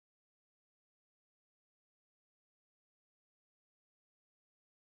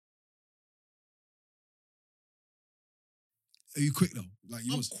Are you quick though? Like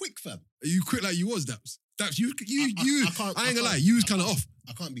you I'm was? quick, fam. Are you quick like you was, Daps? Daps, you. I ain't gonna lie, can't- you was I kind of can't- off.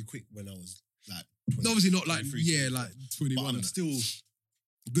 I can't be quick when I was like. No, obviously not like 23, like 21. But I'm and that. still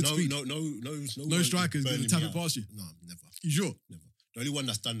Good no, speed. no Strikers gonna burning tap me it out. past you. No, never. You sure? Never. The only one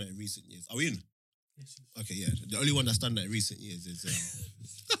that's done that in recent years. Are we in? Yes. Okay, yeah. The only one that's done that in recent years is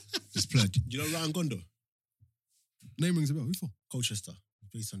this player. Do you know Ryan Gondo? Name rings a bell. Who for? Colchester. He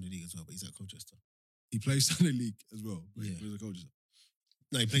plays Sunday League as well, but he's at Colchester. He plays Sunday League as well. But Yeah. he plays a coach.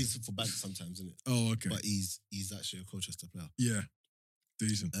 No, he plays for Bank sometimes, isn't it? Oh, okay. But he's actually a Colchester player. Yeah.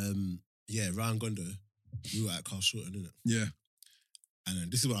 Decent. Yeah, Ryan Gondo. We were at Carl Shorten, innit? Yeah. And then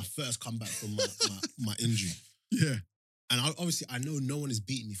this is when I first come back from my injury. Yeah. And obviously, I know no one is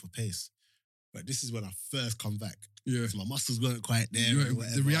beating me for pace. But this is when I first come back. Yeah. So my muscles weren't quite there.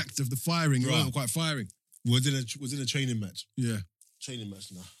 The react of the firing, you Bruh. weren't quite firing. Was in a training match. Yeah. Training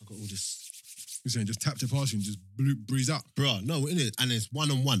match now. I got all this. You're saying just tapped it past you and just breeze out. Bro, no, in it, and it's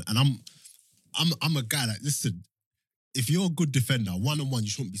 1-on-1. And I'm a guy that, listen, if you're a good defender, 1-on-1, you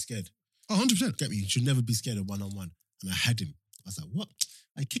shouldn't be scared. Oh, 100%. Get me? You should never be scared of 1-on-1. And I had him. I was like, what?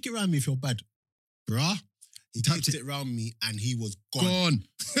 I kick it around me if you're bad. Bruh. He Tapped kicked it around me and he was gone. Gone.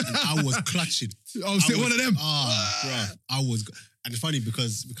 And I was clutching. I was one of them. Bruh. I was. And it's funny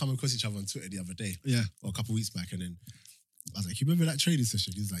because we come across each other on Twitter the other day. Yeah. Or a couple of weeks back. And then I was like, you remember that training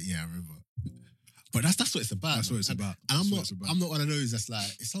session? He was like, yeah, I remember. But that's what it's about. That's what it's about. And I'm That's what it's about. not one of those that's like,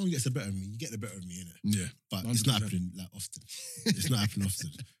 if someone gets the better of me, you get the better of me, innit? Yeah. But it's not 100%. happening like often. It's not happening often.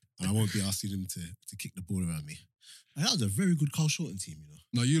 And I won't be asking them to kick the ball around me. And that was a very good Carl Shorten team, you know.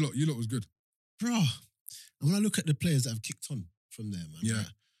 No, you lot was good. Bro. And when I look at the players that have kicked on from there, man. Yeah. Like,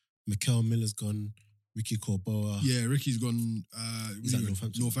 Mikel Miller's gone, Ricky Corboa. Yeah, Ricky's gone. He's at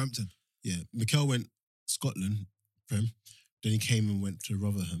Northampton. Northampton. Yeah. Mikel went Scotland, Prem. Then he came and went to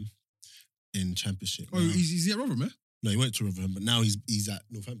Rotherham in Championship. Oh, Now- he's at Rotherham, eh? No, he went to Rotherham, but now he's at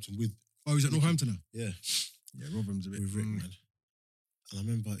Northampton with Oh, he's at Northampton now. Yeah. Yeah, Rotherham's a bit. Rick, man. And I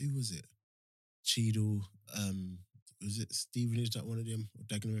remember, who was it? Cheadle, was it Stevenage, that one of them? Or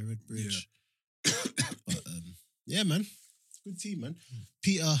Dagenham Redbridge? But yeah, man. Good team, man.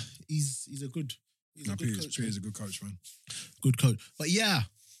 Peter, he's a good coach. Peter's a good coach, man. Good coach. But yeah,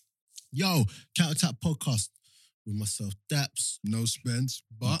 yo, Counter Tap podcast with myself, Daps. No Spence,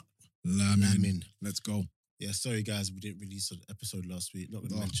 but Lamin. Let's go. Yeah, sorry guys, we didn't release an episode last week. Not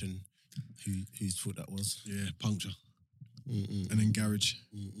going to mention whose fault that was. Yeah, puncture. Mm-mm. And then garage.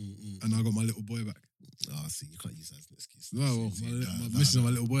 Mm-mm-mm. And I got my little boy back. Oh, see, you can't use that as an excuse. No, well, See, my missus and my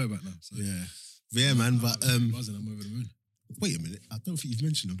little boy back now. So. Yeah. Yeah, man, but buzzing, I'm over the moon. wait a minute. I don't think you've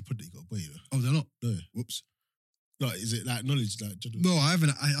mentioned on the pod that you got a boy, you know. Oh, they're not? No. Whoops. Like, is it like knowledge? Like, No, I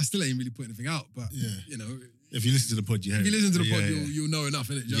haven't. I still ain't really put anything out, but Yeah. you know, If you listen to the pod, you hear if you it. listen to the pod, Yeah, you'll know enough,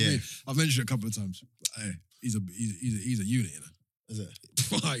 innit? Do you know what I Yeah. mean? I've mentioned it a couple of times. But, hey, he's a unit, you know. Is it?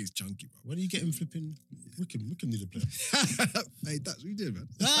 He's chunky, bro. When are you getting flipping Wickham need a player? Hey, that's what you did, man.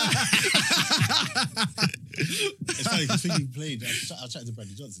 It's funny because he played. I chatted to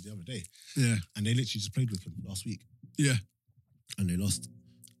Bradley Johnson the other day, Yeah, and they literally just played Wickham last week, yeah. and they lost.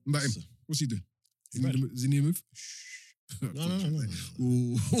 About him. So- What's he doing? He's mad. Does he need a move? No.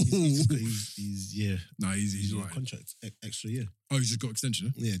 Ooh. He's yeah. Nah, he's He's on right. contract extra year. Oh, he's just got extension,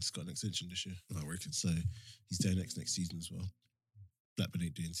 huh? Yeah, just got an extension this year. Oh, wicked. So he's there next season as well. Blackburn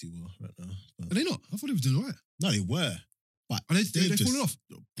ain't doing too well right now. But Are they not? I thought he was doing all right. no, they were. But Are they they've just- falling off?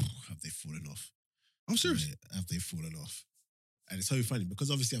 Have they fallen off? I'm serious. Yeah, have they fallen off? And it's so funny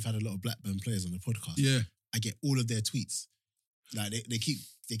because obviously I've had a lot of Blackburn players on the podcast. Yeah. I get all of their tweets. Like they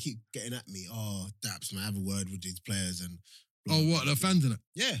keep getting at me. Oh, Daps, man, I have a word with these players and. blah, Oh, blah, what? blah, The blah. fans in it?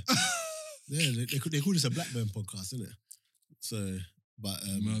 Yeah, yeah. They call this a Blackburn podcast, isn't it? So, but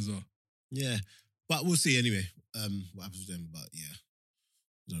Might as well. yeah, but we'll see anyway. What happens with them? But yeah,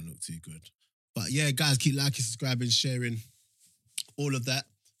 don't look too good. But yeah, guys, keep liking, subscribing, sharing, all of that.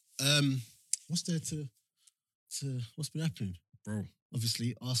 What's there to what's been happening? Bro.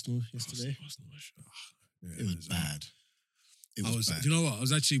 Obviously, Arsenal yesterday. Arsenal, yeah, It was bad. It I was was, bad. do you know what? I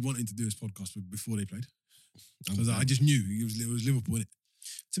was actually wanting to do this podcast before they played. Because I just knew it was Liverpool, innit?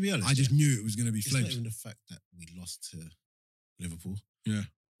 To be honest, I just knew it was going to be it's not flames. even the fact that we lost to Liverpool. Yeah.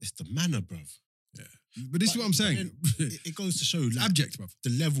 It's the manner, bruv. Yeah. But this is what I'm saying. It goes to show like, Abject, bruv. the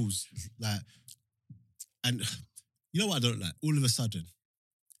levels, like, and you know what I don't like? All of a sudden,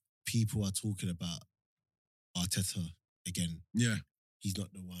 people are talking about Arteta again. Yeah. He's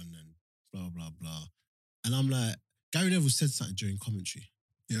not the one, and blah blah blah. And I'm like, Gary Neville said something during commentary.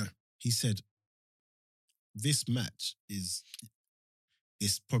 Yeah. He said, "This match is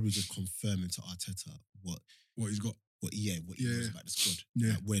probably just confirming to Arteta what What he's got. he knows Yeah. about the squad,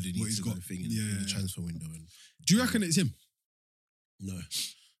 Yeah. like where they need What he's to go got. thing in Yeah, the yeah. transfer window." And Do you reckon it's him? No.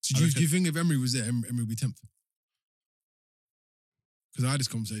 So do you think if Emery was there, Emery would be 10th? Because I had this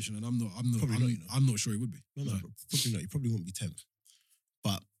conversation and I'm not sure he would be. No, probably not. He probably wouldn't be 10th.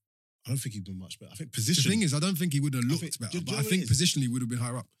 But I don't think he'd be much better. I think The position. thing is, I don't think he would have looked better, but I think positionally he would have been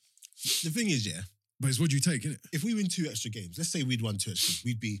higher up. The thing is, yeah, But it's what do you take, innit? if we win 2 extra games, let's say we'd won 2 extra games,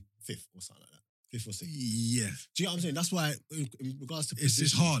 we'd be 5th or something like that. 5th or 6th. Yeah. Do you know what I'm saying? That's why, in regards to It's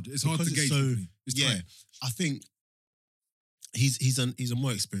position, hard. It's hard to because gauge. it's so- for me. It's yeah, tight. I think he's a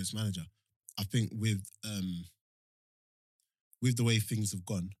more experienced manager. I think with the way things have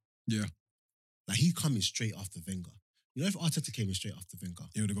gone, Yeah. like he coming straight after Wenger. You know, if Arteta came in straight after Wenger,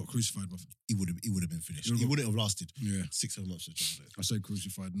 He would have got crucified, bruv. he would have been finished. He would've He got- wouldn't have lasted Yeah. 6-7 months of the job. I say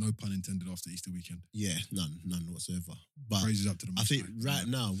crucified, no pun intended after Easter weekend. Yeah, none whatsoever. But Praises up to the I Most think High. right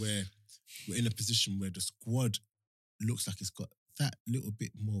now we're in a position where the squad looks like it's got that little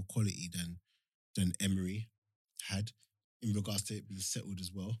bit more quality than Emery had in regards to it being settled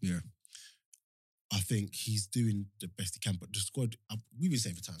as well. Yeah. I think he's doing the best he can, but the squad, we've been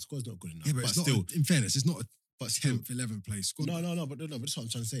saying for time, squad's not good enough. Yeah, but it's still, not, in fairness, it's not a but still, 10th, 11th place squad. no, but that's what I'm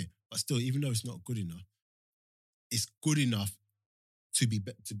trying to say. But still, even though it's not good enough, it's good enough to be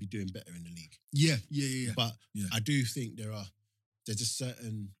doing better in the league. Yeah. But Yeah. I do think there's just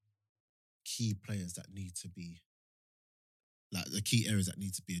certain key players that need to be, like the key areas that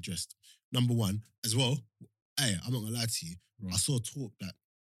need to be addressed. Number one, as well, hey, I'm not gonna lie to you. Right. I saw talk that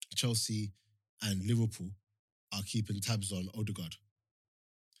Chelsea and Liverpool are keeping tabs on Odegaard.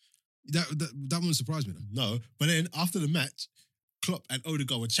 That wouldn't surprise me, though. No, but then after the match, Klopp and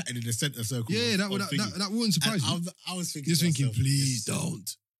Odegaard were chatting in the centre circle. Yeah, that wouldn't surprise me. I was thinking, You're to thinking, myself, please listen,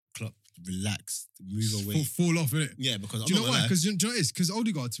 don't. Klopp, relax, move away. Fall off, innit? Yeah, because Do you know why? Because do you know what it is? Because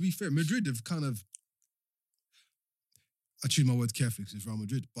Odegaard, to be fair, Madrid have kind of, I choose my words carefully because it's Real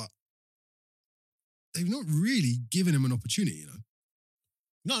Madrid, but they've not really given him an opportunity, you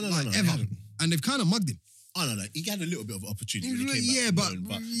know? no, Like, they ever. haven't. And they've kind of mugged him. Oh no, he had a little bit of opportunity. When he came Yeah, back but from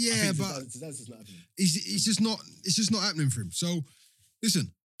loan, yeah, I think but Zidane's just not happening. it's just not happening for him. So,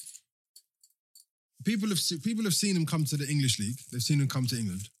 listen, people have seen him come to the English league. They've seen him come to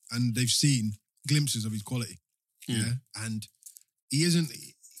England, and they've seen glimpses of his quality. Yeah, and he isn't.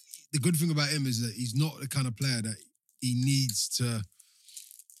 The good thing about him is that he's not the kind of player that he needs to.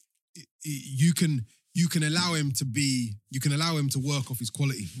 You can allow him to be. You can allow him to work off his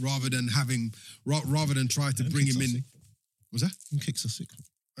quality rather than try to bring him in. Was that? Kicks are sick.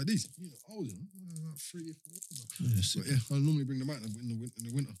 Are these? Yeah, old, you know, about 3 or 4. Yeah, sick. But yeah, I normally bring them out in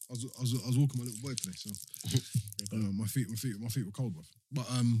the winter. I was walking my little boy today, so my feet were cold, bro. But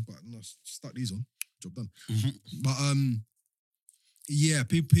no, stuck these on. Job done. But yeah,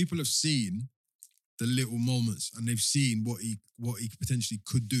 people have seen the little moments, and they've seen what he potentially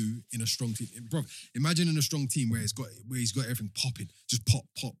could do in a strong team. Bro, imagine in a strong team where he's got everything popping, just pop.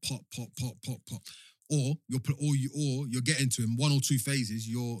 Or you're getting to him 1 or 2 phases.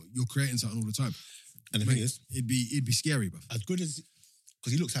 You're creating something all the time. And the Mate, thing is, it'd be scary, bro. as good as,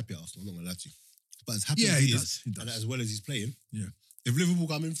 because he looks happy at Arsenal, I'm not gonna lie to you. But as happy Yeah, as he he does. is, He does. and as well as he's playing, Yeah. if Liverpool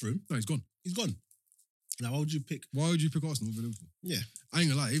come in for him, No, he's gone. he's gone. Now, why would you pick? Why would you pick Arsenal over Liverpool? Yeah, I ain't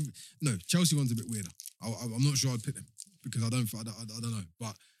gonna lie. No, Chelsea one's a bit weirder. I'm not sure I'd pick them because I don't know.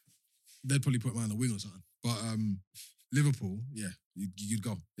 But they'd probably put mine on the wing or something. But Liverpool, yeah, you'd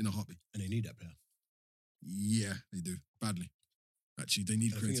go in a heartbeat. and they need that player. Yeah, they do badly. Actually, they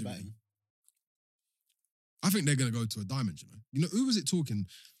need And the thing about creativity. him, I think they're gonna go to a diamond. You know who was it talking?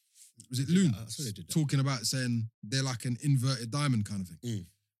 Was it Loon I saw they did that. talking about saying they're like an inverted diamond kind of thing? Mm.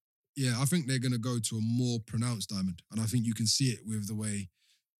 Yeah, I think they're gonna go to a more pronounced diamond, and I think you can see it with the way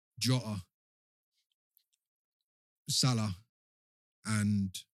Jota, Salah,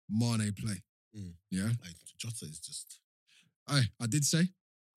 and Mane play. Mm. Yeah, Like Jota is just. I did say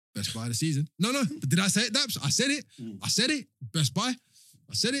best buy of the season. No, but did I say it? Daps? I said it. Mm. I said it. Best buy.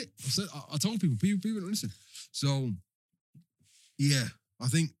 I said it. I told people. People don't listen. So, yeah, I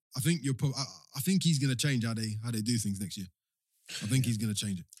think he's gonna change how they do things next year. I think he's gonna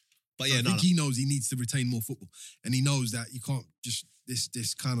change it. But So yeah, I think he knows he needs to retain more football, and he knows that you can't just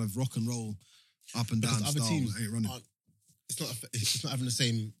this kind of rock and roll up and down because other style teams ain't running. aren't. It's not having the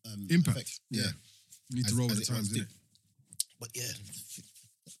same Impact. effect. Yeah. You need to roll with the it times, once innit? did. But yeah,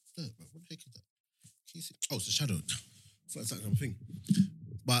 what the heck is that? Can you see? Oh, it's a shadow. I thought it's that kind of thing.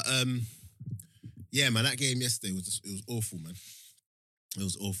 But yeah, man, that game yesterday was awful, man. It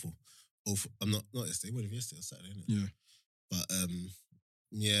was awful. I'm not yesterday. It wasn't yesterday. It was Saturday, innit? Yeah. But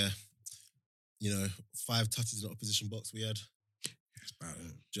yeah, 5 touches in the opposition box we had. It's bad. Do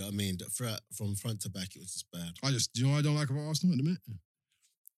you know what I mean? From front to back, it was just bad. Do you know what I don't like about Arsenal at the minute?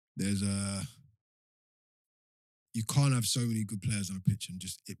 There's you can't have so many good players on a pitch and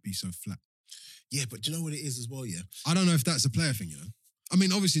just it be so flat. Yeah, but do you know what it is as well? Yeah, I don't know if that's a player thing, you know. I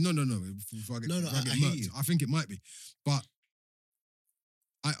mean, obviously, no. Before I get, No, before I get I hear murked, you. I think it might be, but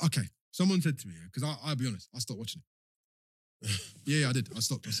okay. Someone said to me, because I'll be honest, I stopped watching it. Yeah, I did. I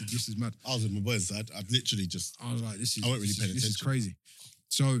stopped. I said, this is mad. I was with my boys. I've literally just. I was like, this is. I wasn't really paying This is attention. crazy.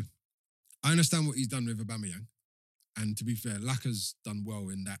 So, I understand what he's done with Aubameyang, and to be fair, Laka's done well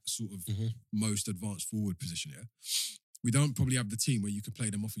in that sort of Mhm. most advanced forward position. Yeah, we don't probably have the team where you could play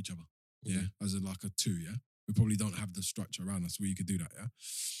them off each other. Yeah, as like a two. Yeah, we probably don't have the structure around us where you could do that. Yeah,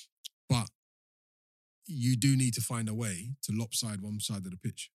 but you do need to find a way to lopside one side of the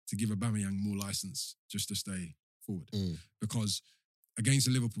pitch to give Aubameyang more license just to stay forward. Mm. Because against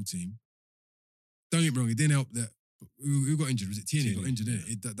the Liverpool team, don't get me wrong, it didn't help that who got injured. Was it Tierney got Tierney, injured?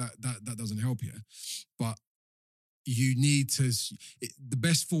 yeah. That doesn't help you. But you need to the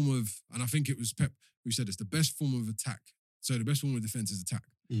best form of, and I think it was Pep who said this, the best form of attack. So the best form of defense is attack.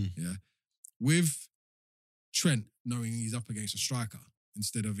 Mm. Yeah, with Trent knowing he's up against a striker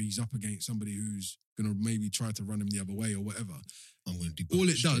instead of he's up against somebody who's gonna maybe try to run him the other way or whatever. I'm going to All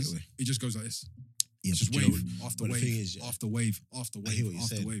it does, it just goes like this. Yeah, It's just but do you know wave what- after but the wave thing is, yeah, after wave after I hear wave what you're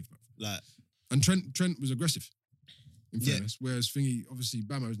after saying. wave. Bro. like And Trent was aggressive. In Yeah. fairness, whereas Thingy, obviously,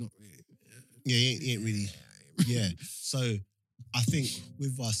 Bamo is not. yeah, he ain't really. Yeah, so I think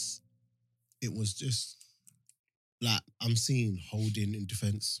with us, it was just like I'm seeing Holding in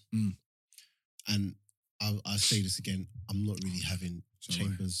defense, Mm. and I say this again. I'm not really having So,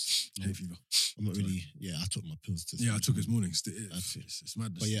 Chambers. hay fever. I'm not Sorry. really. Yeah, I took my pills to. Yeah, I took his morning. That's it. It's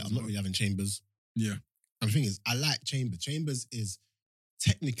madness. But yeah, I'm not really having Chambers. Yeah, And the thing is, I like Chambers. Chambers is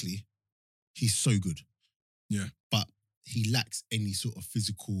technically, he's so good. Yeah. But he lacks any sort of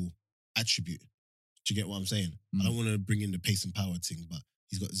physical attribute. Do you get what I'm saying? I don't want to bring in the pace and power thing, but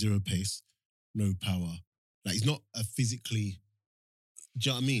he's got zero pace, no power. Like, he's not a physically, do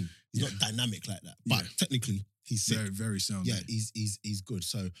you know what I mean? He's not dynamic like that. But Yeah. technically, he's sick. very, very sound. Yeah, he's good.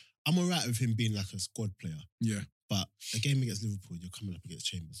 So I'm all right with him being like a squad player. yeah. But a game against Liverpool, you're coming up against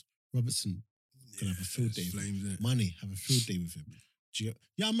Chambers. Robertson, gonna have a field day. Flames, innit? Mane, have a field day with him. Do you,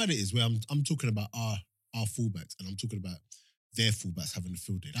 yeah, how mad it is where I'm talking about our fullbacks and I'm talking about their fullbacks having a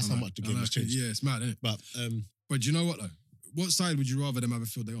field day. That's how much the game has changed. Yeah, it's mad, isn't it? But But do you know what though? What side would you rather them have a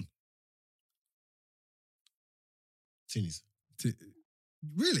field day on? Tinnies.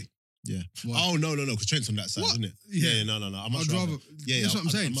 Really? Yeah. Why? Oh no, because Trent's on that side, What? isn't it? Yeah. No. I'm I'd rather. Yeah, that's what I'm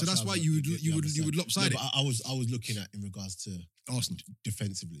I'd saying. much So that's rather why you would the you other would you side. would No, lopside it. but I was looking at in regards to Arsenal.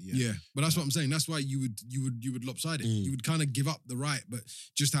 defensively. Yeah. But that's what I'm saying. That's why you would lopside it. Mm. You would kind of give up the right, but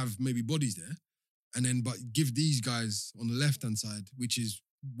just have maybe bodies there, and then but give these guys on the left hand side, which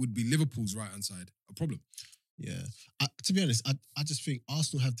would be Liverpool's right hand side, a problem. Yeah. To be honest, I just think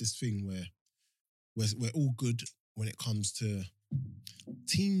Arsenal have this thing where we're all good when it comes to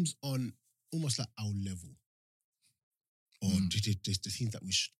teams on almost like our level, or the teams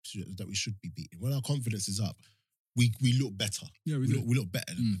that we should be beating. When our confidence is up, we look better. Yeah, We look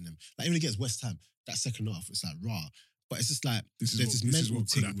better than them. Like even against West Ham, that second half, it's like raw. But it's just like This is there's what- this this is mental what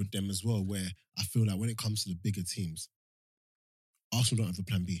could thing happen. with them as well, where I feel like when it comes to the bigger teams, Arsenal don't have a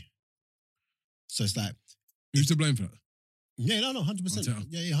plan B. So it's like, Who's to blame for that? yeah, no, 100%. Arteta.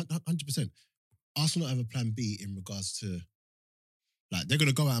 Yeah, 100%. Arsenal don't have a plan B in regards to, like, they're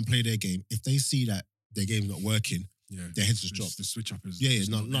gonna go out and play their game. If they see that their game's not working, Yeah, their heads just drop. The switch up is Yeah, just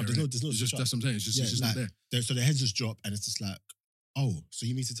no, not no, there, there's no innit? It's switch just up. that's what I'm saying. It's just Yeah, it's just like- not there. So their heads just drop, and it's just like, oh, so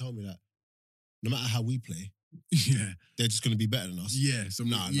you mean to tell me that no matter how we play, Yeah, they're just gonna be better than us? yeah. So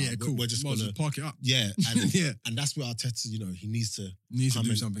Nah, yeah, we're- cool. we're just Might as well gonna- park it up. Yeah, and Yeah, and that's where Arteta, he needs to needs to come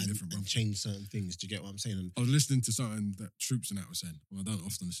do and- something and, different, bro. and change certain things. Do you get what I'm saying? And I was listening to something that Troops and that was saying. Well, I don't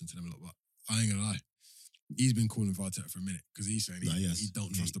often listen to them a lot, but I ain't gonna lie. He's been calling for Arteta for a minute because he's saying Nah, yes. he don't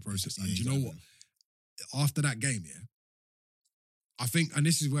Yeah, trust the process. yeah, And do you he's know like what? that. After that game, yeah, I think, and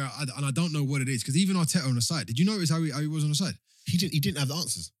this is where, I don't know what it is because even Arteta on the side. Did you notice how he was on the side? He didn't have the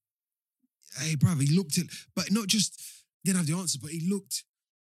answers. Hey, bruv, he looked at, but not just didn't have the answer, but he looked.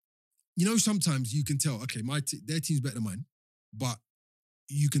 You know, sometimes you can tell. Okay, their team's better than mine, but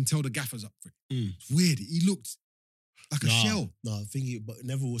you can tell the gaffer's up for it. Mm. It's weird. He looked like a shell. No, but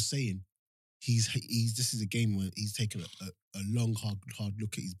Neville was saying he's this is a game where he's taken a long, hard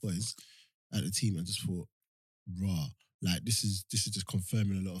look at his boys, at the team, and just thought, raw. Like this is just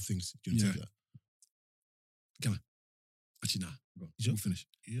confirming a lot of things. Do you want to Yeah. take that? Actually, nah. Go on. You sure? We'll finish.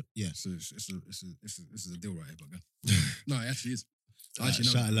 Yeah. So this is a deal right here, but go. No, it actually is. Actually,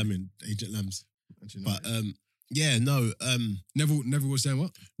 no. shout out Lamin, Agent Lambs. Actually, no. But yeah, no. Neville was saying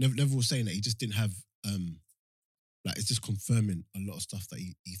what? Neville was saying that he just didn't have like it's just confirming a lot of stuff that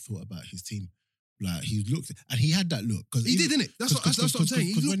he thought about his team. Like he looked, and he had that look because He did, didn't it? That's what I'm saying.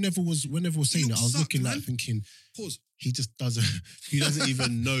 He Because looked- when Neville was saying that, I was sucked, looking man. like thinking Pause. he just doesn't. He doesn't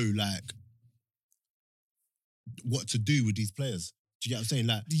even know like what to do with these players. Do you get what I'm saying?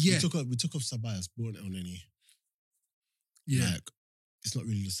 Like Yeah. we took off Sabias, brought it on any. Yeah. Like it's not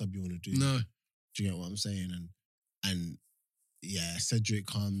really the sub you want to do. No. Do you get what I'm saying? And yeah, Cedric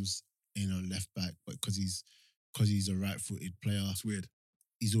comes in on left back, but because he's a right-footed player, It's weird.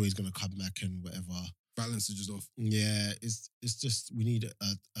 he's always gonna come back and whatever. Balance is just off. Yeah, it's just we need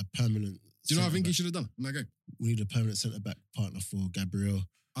a permanent. Do you know what I think he centre-back. should have done in that game? We need a permanent centre back partner for Gabriel.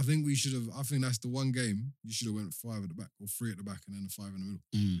 I think we should have. I think that's the one game you should have went 5 at the back or 3 at the back and then a 5 in the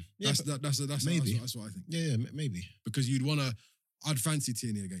middle. Yeah, That's maybe. that's what I think. yeah, maybe. Because you'd want to. I'd fancy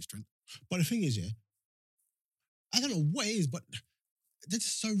Tierney against Trent. But the thing is, yeah, I don't know what it is, but they're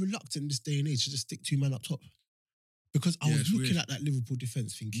just so reluctant in this day and age to just stick 2 men up top. Because I Yeah, was it's looking weird. at that Liverpool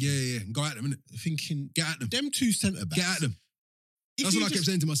defence thinking, Yeah. Go at them, innit? thinking, Get at them. them 2 centre backs. Get at them. if That's you what I kept just-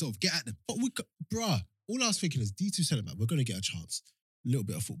 saying to myself. Get at them. But bruh, all I was thinking is D2 centre back, we're going to get a chance. A little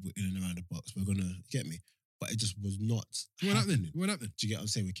bit of football in and around the box. We're going to get me. But it just was not What happening? happening. What happening? Do you get what I'm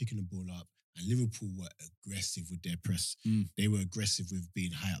saying? We're kicking the ball up. And Liverpool were aggressive with their press. Mm. They were aggressive with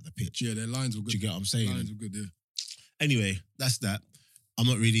being high up the pitch. Yeah, their lines were Do good. you get what I'm saying? Lines were good. Yeah. Anyway, that's that. I'm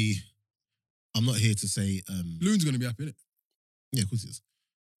not here to say Loon's gonna be happy, innit? yeah, of course it is.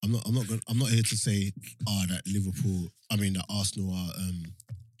 I'm not here to say that Arsenal are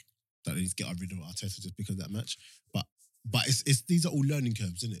that they need to get rid of Arteta just because of that match. But it's these are all learning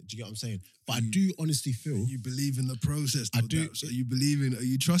curves, isn't it? Do you get what I'm saying? But I do honestly feel You believe in the process. Though, I do. Daps. Are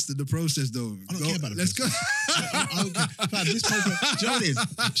you trusting the process though? I don't care about the Let's process. I don't care. Fam, this program, do you know what it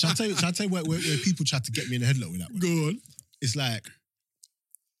is? Shall I tell you where people try to get me in the headlock with that one? Go on. It's like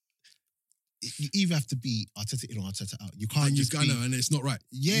you either have to be Arteta in or Arteta out. You can't And you just I be, know, and it's not right.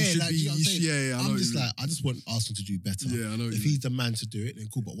 yeah, You should like be- you know what I'm you saying? should- yeah. I know I'm what just you mean. like I just want Arsenal to do better. Yeah, I know. what If you mean. he's the man to do it, then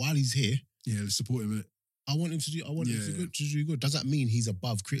cool. But while he's here, Yeah, let's support him, innit? I want him to do. I want him Yeah, to, yeah. Good, to do good. Does that mean he's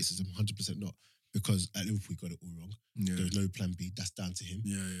above criticism? 100% not. Because at Liverpool he got it all wrong. Yeah. There's no plan B. That's down to him.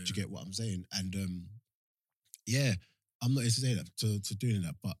 Yeah. Do you get what I'm saying? And yeah, I'm not here to say that to doing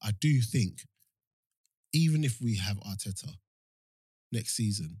that, but I do think even if we have Arteta next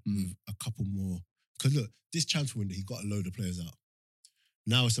season with a couple more, because look, this transfer window he got a load of players out.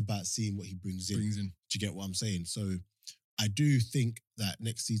 Now it's about seeing what he brings in. Brings in. Do you get what I'm saying? So I do think that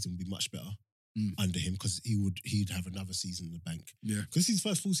next season will be much better under him because he'd have another season in the bank. Yeah. Because it's his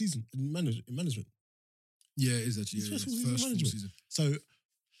first full season in management. Yeah, it is actually. It's Yeah, first yeah, full season first full management. season. So,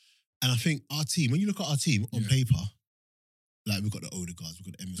 and I think our team, when you look at our team on Yeah. paper, like we've got the Odegaards,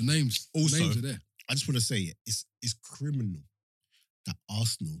 we've got the The Emerson. names. Also- the names are there. I just want to say it's criminal that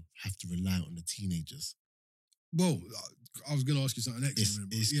Arsenal have to rely on the teenagers. Well, I was going to ask you something next. It's, in a minute,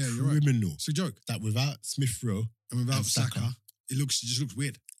 but it's yeah, you're right. criminal It's a joke. that without Smith Rowe, And without And Saka. Saka, it just looks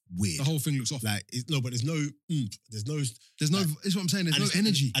weird. weird. The whole thing looks off. Like no, but there's no there's no There's no. like- It's what I'm saying. There's and no it's-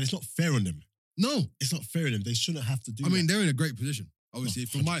 energy. and it's not fair on them. No. It's not fair on them. They shouldn't have to do. I mean, that. they're in a great position. Obviously, No,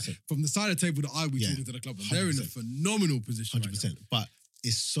 from 100%. from the side of the table that I be Yeah, talking to the club, on, they're in a 100%. phenomenal position. 100%. But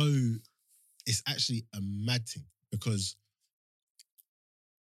it's actually a mad thing because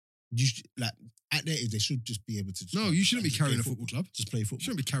like at their age they should just be able to. Just No, go you shouldn't be and just play carrying a football club. Just play You football,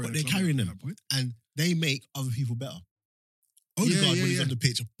 shouldn't be carrying. But a they're club carrying at them. that point. and they make other people better. Yeah, Odegaard yeah, when he's yeah. on the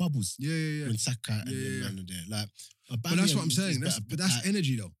pitch bubbles Yeah. when Saka and Yeah, them yeah. man are there. Like, But that's what I'm Aubameyang saying. is But better, that's like,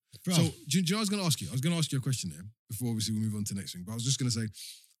 energy though. bruv, So, do you know what I was going to ask you? I was going to ask you a question there before obviously we move on to the next thing. But I was just going to say,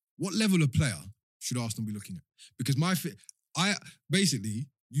 what level of player should Arsenal be looking at? Because basically,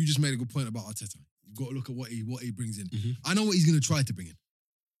 you just made a good point about Arteta. You've got to look at what he brings in. Mhm. I know what he's going to try to bring in.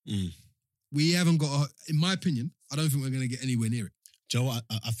 Mm. We haven't got, in my opinion, I don't think we're going to get anywhere near it. do you know what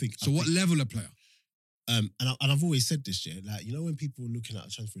I think? So, what level of player? And I've always said this, yeah. Like, you know, when people are looking at a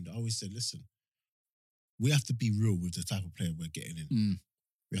transfer window, I always said, listen, we have to be real with the type of player we're getting in. Mm.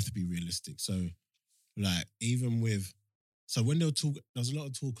 We have to be realistic. So, like, even with, so when there was a lot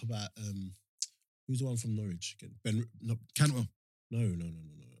of talk about who's the one from Norwich again? Cantwell. No.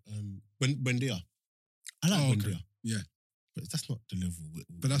 Buendia. I like Oh, okay. Buendia. Yeah. But that's not the level.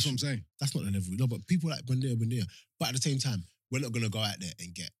 But that's what I'm saying. That's not the level. No, but people like Buendia. But at the same time, we're not going to go out there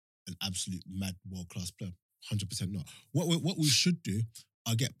and get an absolute mad world-class player. 100% not. What we should do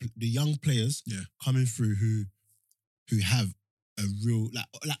are get the young players Yeah. coming through who have a real,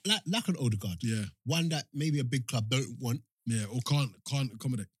 like an Odegaard. Yeah. One that maybe a big club don't want. Yeah. Or can't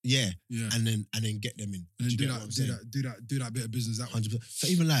accommodate. Yeah. Yeah. And then get them in. And then Do you do get what I'm saying? do that bit of business that way. 100%. So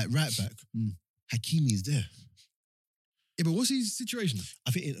even like right back, Mm. Hakimi is there. Yeah, but what's his situation?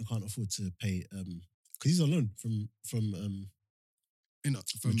 I think Inter can't afford to pay because he's on loan from From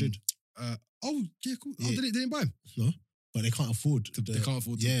Madrid. Oh yeah, cool. Oh, Yeah. they didn't buy him. No, but they can't afford. They can't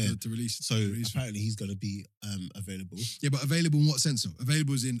afford to release. So to release him. apparently he's going to be available. Yeah, but available in what sense? Though?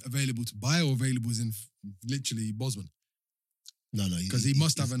 Available is in available to buy, or available is in literally Bosman? No, Because he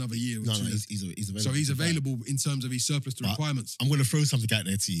must have another year. Or No, two no, left. he's available. So he's to buy. available in terms of his surplus to But- requirements. I'm going to throw something out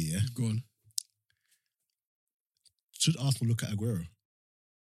there to you. Yeah, Go on. should Arsenal look at Aguero?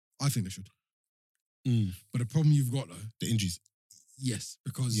 I think they should. Mm. But the problem you've got though, The injuries. yes,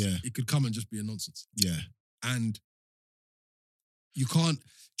 because Yeah. it could come and just be a nonsense. Yeah, And you can't.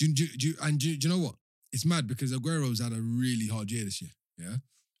 Do you know what? It's mad because Aguero's had a really hard year this year. Yeah,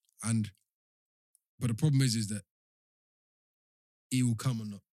 but the problem is that he will come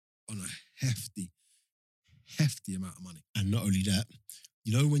on a hefty amount of money. and not only that,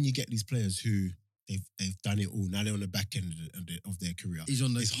 you know when you get these players who they've done it all, now they're on the back end of their career. He's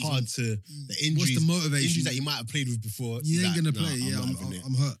on. It's hard to the What's injuries. the motivation? Injuries that you might have played with before. You he's ain't like, gonna play. "Nah, Yeah, not having it."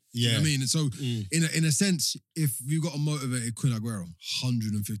 I'm hurt. You know Yeah, what I mean, and so Mm. in a sense, if you got a motivated Kun Aguero,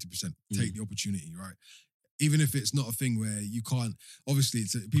 150% take the opportunity, right? Even if it's not a thing where you can't. Obviously,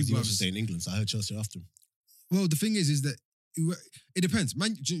 it's Because people he have. wants to stay in England, so I heard Chelsea after him. Well, the thing is that it depends.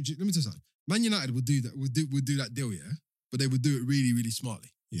 Let me tell you something. Man United would do that. Would do that deal, yeah, but they would do it really, really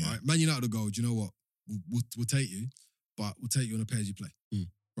smartly. Yeah. Right? Man United would go, do you know what? We'll take you, but we'll take you on a pay as you play. Mm.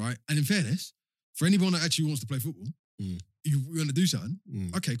 Right? And in fairness, for anyone that actually wants to play football, you want to do something.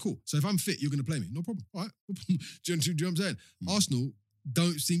 Mm. Okay, cool. So if I'm fit, you're going to play me. No problem. All right. No problem. Do you know what I'm saying? Mm. Arsenal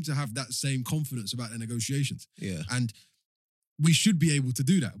don't seem to have that same confidence about their negotiations. Yeah. And we should be able to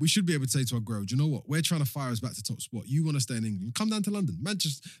do that. We should be able to say to Aguero, do you know what? We're trying to fire us back to top spot. You want to stay in England. Come down to London.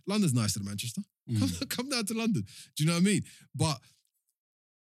 Manchester. London's nicer than Manchester. Come down to London. Do you know what I mean? But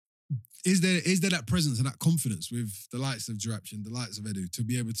is there that presence and that confidence with the likes of Jarapchin and the likes of Edu to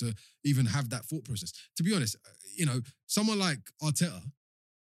be able to even have that thought process? To be honest, someone like Arteta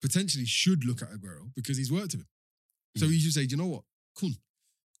potentially should look at Aguero because he's worked with him. So he should say, do you know what? Cool.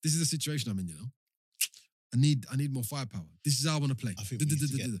 This is the situation I'm in, I need more firepower. This is how I want to play. I think we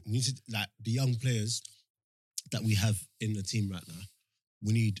need to like the young players that we have in the team right now.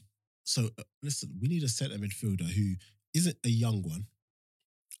 We need we need a centre midfielder who isn't a young one,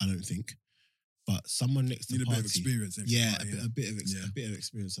 I don't think, but someone next to Need a bit of Partey. experience. Yeah, a bit of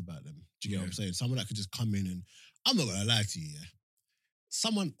experience about them. Do you get what I'm saying? Someone that could just come in and I'm not gonna lie to you, yeah.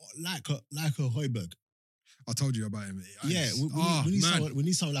 Someone like a Højbjerg. I told you about him. We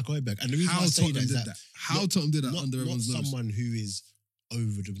need someone like Højbjerg. And the reason How why I say Tottenham that is did that that? How Tottenham did that not, under not everyone's nose? someone who is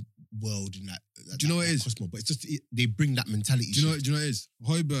over the world in that. Do you know what it is? Cosmo, but it's just they bring that mentality. Do you know what it is?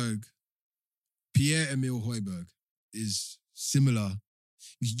 Højbjerg, Pierre-Emile Højbjerg is similar.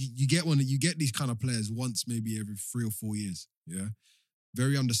 You get these kind of players once, maybe every 3 or 4 years. Yeah,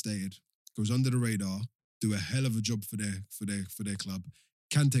 very understated, goes under the radar, do a hell of a job for their club.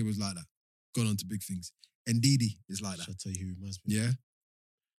 Kante was like that, gone on to big things. And Ndidi is like that. Shall I tell you who reminds me? Yeah,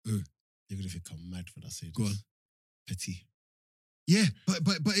 You're gonna think I'm mad for that. Saying go on. Petit. Yeah, but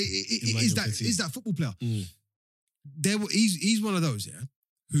is that football player? Mm. He's one of those, yeah,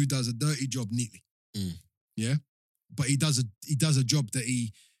 who does a dirty job neatly. Mm. Yeah, but he does a job that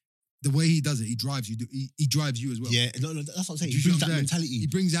the way he does it, he drives you. He drives you as well. Yeah, no, that's what I'm saying. Do He you brings see what that I'm saying? mentality.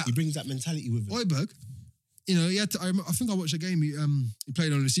 He brings that mentality with him. Højbjerg, he had to. I think I watched a game he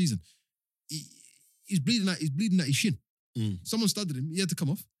played on in the season. He's bleeding at his shin. Mm. Someone studded him. He had to come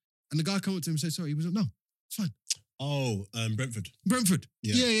off, and the guy came up to him and said, "Sorry." He was like, "No, it's fine." Oh, Brentford. Brentford.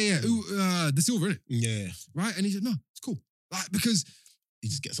 Yeah. The Silver, innit? Yeah, Right? And he said, "No, it's cool." Like, because he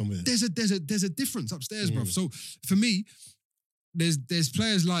just gets on with it. there's a difference upstairs, bro. So for me, there's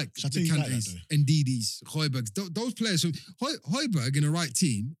players like Shall I the tell you like Kantes, that, and Ndidis, Højbjergs. Those players. So Højbjerg in the right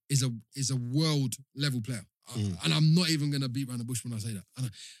team is a world level player, and I'm not even gonna beat around the bush when I say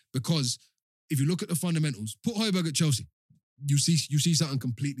that, because if you look at the fundamentals, put Højbjerg at Chelsea, you see something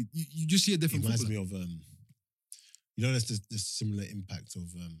completely. You just see a It different. reminds footballer. me of there's this similar impact of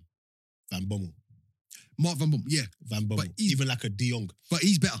Van Bommel. Mark Van Bommel, yeah, Van Bommel, But he's- even like a De Jong. but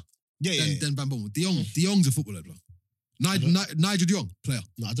he's better Yeah. than Van Bommel. De Jong's a footballer, bro. Nigel De Jong, player.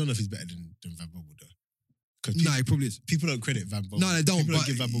 No, I don't know if he's better than Van Bommel though. Because No, he probably is. people don't credit Van Bommel. No, they don't. People but don't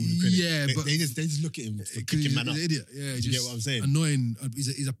give Van Bommel the credit. Yeah, they, but they just look at him for because kicking he's man an up. idiot. Yeah, Do you get what I'm saying? Annoying.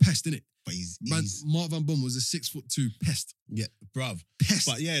 He's a pest, innit? But he's Mark Van Bommel was a 6'2" pest. yeah, bruv. Pest.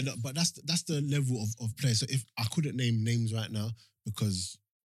 But yeah, no, but that's the level of play. So if I couldn't name names right now because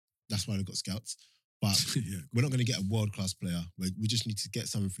that's why they got scouts. But yeah. we're not going to get a world class player. We just need to get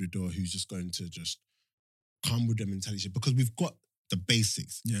someone through the door who's just going to just come with the mentality because we've got the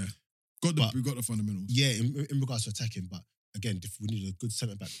basics. Yeah. We've got the fundamentals. Yeah, in regards to attacking, but again, if we need a good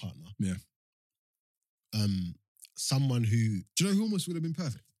centre back partner. Yeah. Someone who Do you know who almost would have been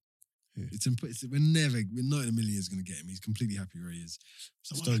perfect? Who? We're not in a million years going to get him. He's completely happy where he is.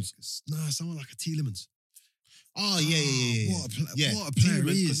 Stones. Someone like a Tielemans. Oh, yeah. What a player he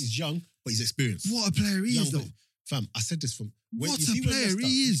Because is. he's young, but he's experienced. What a player he Young, is, though. but- Fam, I said this from... What you a see when player Leicester-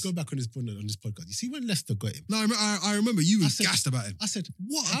 he is. Go back on this podcast. You see when Leicester got him? No, I remember you I was said- gassed about him. I said,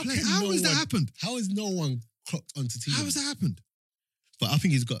 What How a player. can How no has that one- happened? how has no one clocked onto Tielemans? How has that happened? But I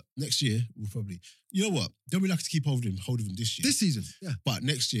think he's got... Next year, we'll probably... You know what? Don't be lucky to keep hold of him this year. This season, yeah. But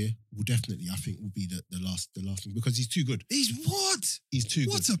next year will definitely, I think, will be the last thing because he's too good. He's what? He's too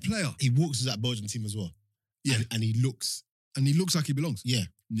What good. a player. He walks as that Belgian team as well. Yeah. And he looks... And he looks like he belongs. Yeah,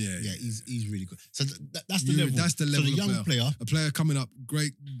 Yeah. he's really good. So that's the level. That's the level so the of young player. A player coming up,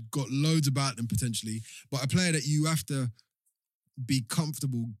 great, got loads about them potentially, but a player that you have to be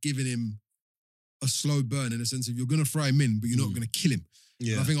comfortable giving him a slow burn in the sense of you're going to throw him in, but you're not going to kill him.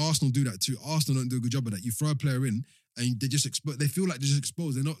 Yeah. And I think Arsenal do that too. Arsenal don't do a good job of that. You throw a player in and they just they feel like they're just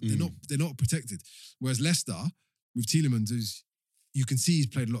exposed. They're not protected. Whereas Leicester with Tielemans is you can see he's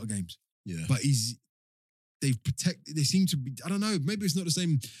played a lot of games, Yeah. but they seem to be, I don't know, maybe it's not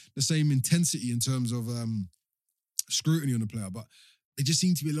the same intensity in terms of scrutiny on the player, but they just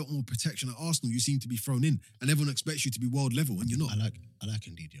seem to be a lot more protection. At Arsenal, you seem to be thrown in and everyone expects you to be world level and you're not. I like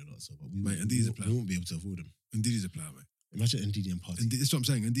Ndidi a lot, so but Mate, Ndidi's a player. we won't be able to afford him. Ndidi's a player, mate. Imagine Ndidi and Partey. And that's what I'm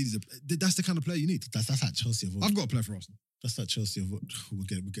saying. Ndidi's that's the kind of player you need. That's like Chelsea of all. I've got a player for Arsenal. That's like Chelsea of all. We'll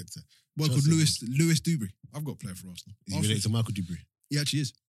get to. One called Chelsea. Lewis Dubry. I've got a player for Arsenal. Is he related to Michael Dubry? He actually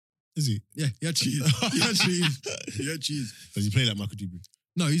is. Is he? Yeah, he actually is. He actually is. He actually is. Does he play like Michael Dubry?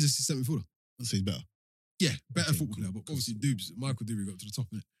 No, he's a centre midfielder. So he's better. Yeah, better Okay, football cool, player, but cool. obviously Michael Dubry got to the top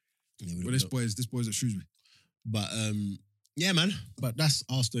of it. Yeah, But this boy's at Shrewsbury. But yeah, man. But that's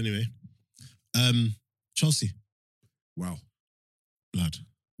Arsenal anyway. Chelsea, Wow. blood.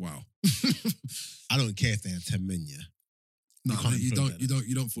 Wow. I don't care if they have 10 men. Yeah. No, can't you implode don't, like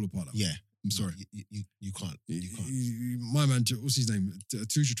you don't fall apart. That way. Yeah. I'm sorry. You can't. You can't. My man, what's his name?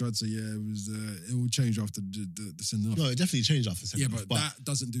 Tuchel tried to say, yeah, it will change after the sending off. No, it definitely changed after Yeah, second. but that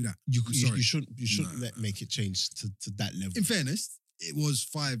doesn't do that. you sorry. shouldn't No. make it change to that level. In fairness, it was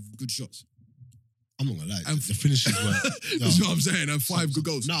 5 good shots. I'm not gonna lie. And The finishes were. That's what I'm saying. And 5 good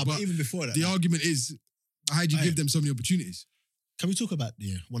goals. No, but even before that, the argument is, how'd you Aye. give them so many opportunities? can we talk about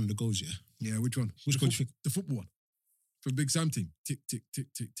one of the goals? Yeah, Yeah, which one? Which the goal do you think? The football one. For Big Sam team. Tick, tick, tick,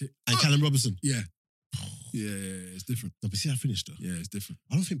 tick, tick. and Callum Robinson. Yeah. Yeah, it's different. No, but see that finish though. Yeah, it's different.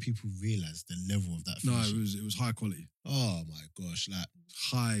 I don't think people realise the level of that No, finish. it was high quality. Oh my gosh, like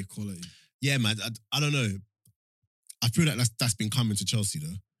High quality. yeah, man. I don't know. I feel like that's been coming to Chelsea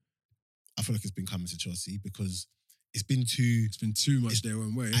though. I feel like it's been coming to Chelsea because it's been too It's been too much their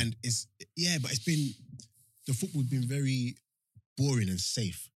own way. and but it's been the football's been very boring and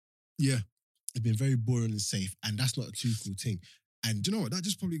safe. yeah. It's been very boring and safe, and that's not a too cool thing. And Do you know what? That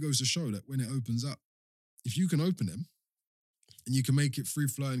just probably goes to show that when it opens up, if you can open them and you can make it free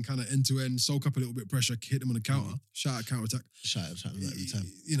flowing, kind of end to end, soak up a little bit of pressure, hit them on the counter, shout out counter attack. shout out every time.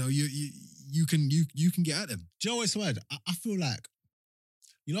 You know, you can get at them. Do you know what's so mad? I feel like,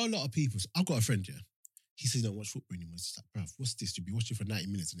 you know, a lot of people. I've got a friend, yeah. He says he don't watch football anymore. It's just like, bruv, what's this? You'll be watching for 90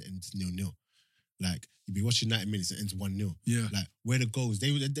 minutes and it ends 0-0. Like, you'll be watching 90 minutes and it ends 1-0. Yeah. Like, where the goals? They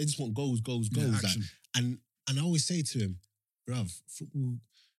just want goals. Yeah, Like, action. and I always say to him, bruv, football,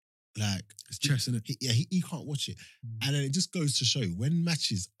 like, It's chess, innit? he can't watch it. And then it just goes to show when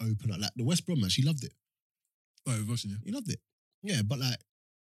matches open up, like the West Brom match, he loved it. Oh, we're watching, yeah. He loved it. Yeah, but like,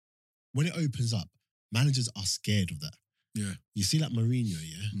 when it opens up, managers are scared of that. Yeah. You see, like Mourinho,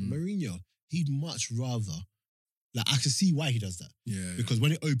 yeah? Mm. Mourinho, he'd much rather, like, I can see why he does that. Yeah. Because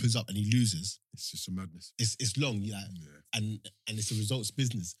when it opens up and he loses, It's just a madness. it's long, yeah, Yeah. and it's a results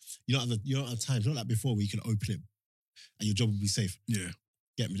business. You don't have time. It's not like before where you can open it and your job will be safe. Yeah.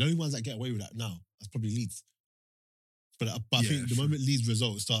 Get me? The only ones that get away with that now, that's probably Leeds. But I Yeah, think the true. moment Leeds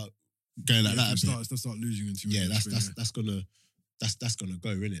results start going like that, a bit, They start losing into yeah, that's gonna go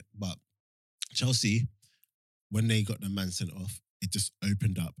in it. But Chelsea, when they got the man sent off, it just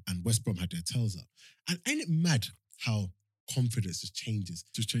opened up, and West Brom had their tails up. And ain't it mad how confidence just changes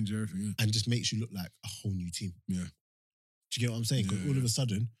just change everything. Yeah. and just makes you look like a whole new team? Yeah. Do you get what I'm saying? 'Cause Yeah, all of yeah. a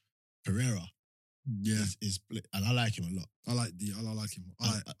sudden, Pereira Yeah. is and I like him a lot. I like him.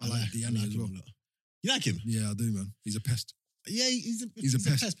 I like Diani as well. him a lot. You like him? Yeah, I do, man. He's a pest. Yeah, he's a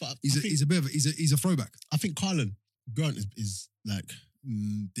pest. But He's a bit of he's a throwback. I think Carlin Grant is like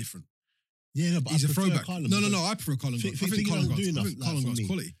Different. yeah, no, but He's I a prefer throwback. Carlin No, because I prefer Colin Grant. think I think he Colin doesn't do Grant's, enough, I think like, Colin for Grant's me.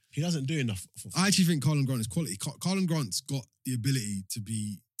 quality. he doesn't do enough. I actually think Colin Grant is quality. Colin Grant's got the ability to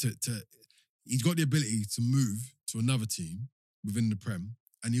be he's got the ability to move to another team within the Prem,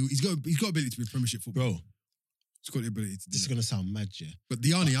 and he's got ability to be a Premiership footballer. Bro, He's got the ability to do This is it. gonna sound mad, yeah. But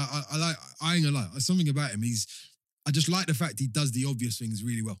Diani, I ain't gonna lie. There's something about him. I just like the fact he does the obvious things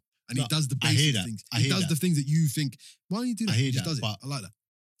really well. And he No, does the I hear basic that. things. I He hear does that. the things that you think, why don't you do that? I hear He just that, does it. but- I like that.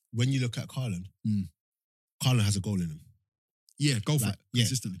 When you look at Carlin, Mm. Carlin has a goal in him. Yeah, go for Like, it. yeah.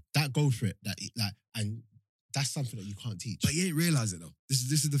 Consistently. That goal for it, and that's something that you can't teach. But he ain't realise it though. This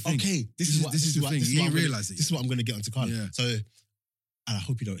is the thing. Okay, This is the thing. He ain't realised realised it This is what I'm gonna get onto Carlin. Yeah. So, and I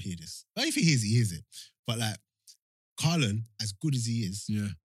hope you don't hear this. But if he hears it. But like, Carlin, as good as he is, Yeah.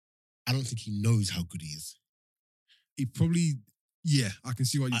 I don't think he knows how good he is. He probably, I can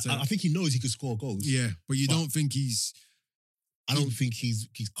see what you're saying. I think he knows he could score goals. Yeah, but you But- don't think he's I don't think he's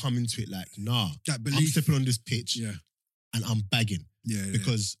come into it like, nah, that I'm belief. stepping on this pitch Yeah, and I'm bagging. yeah, yeah.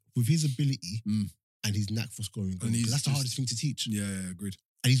 Because with his ability Mm. and his knack for scoring goals, he's 'cause that's the just- hardest thing to teach. Yeah, agreed.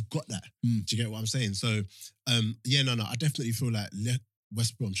 And he's got that. Mm. Do you get what I'm saying? So, I definitely feel like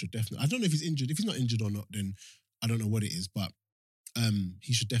West Brom should definitely. I don't know if he's injured. If he's not injured or not, then I don't know what it is. But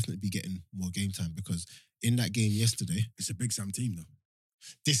he should definitely be getting more game time because in that game yesterday, It's a big Sam team though.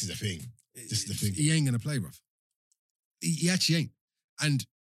 this is the thing. This is the thing. He ain't gonna play, bruv. He actually ain't. And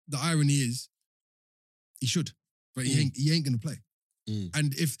the irony is, he should, but he ain't gonna play. Mm.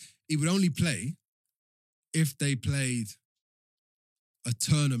 And if he would only play if they played a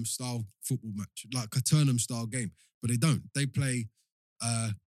Turnham style football match, like a Turnham style game, but they don't. They play.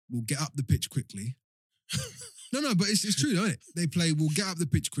 We'll get up the pitch quickly. No, but it's true, though, isn't it? They play. We'll get up the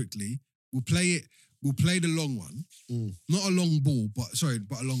pitch quickly. We'll play it. We'll play the long one, Mm. not a long ball, but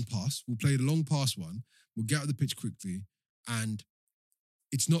a long pass. We'll play the long pass one. We'll get up the pitch quickly, and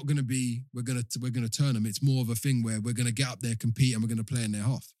it's not going to be we're gonna turn them. It's more of a thing where we're gonna get up there, compete, and we're gonna play in their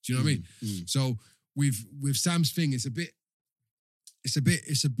half. Do you know what I mean? Mm. So with Sam's thing, it's a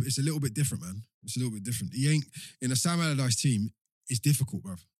little bit different, man. It's a little bit different. He ain't in a Sam Allardyce team. It's difficult,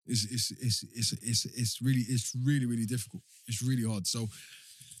 bruv. It's really difficult. It's really hard. So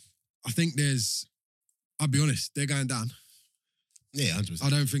I think I'll be honest, they're going down. Yeah, 100%. I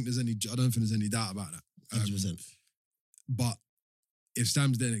don't think there's any doubt about that. 100%. But if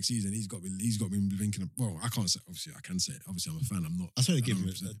Sam's there next season, he's got to be thinking. Well, I can't say. Obviously, I can say it. Obviously, I'm a fan. I'm not. I swear to give him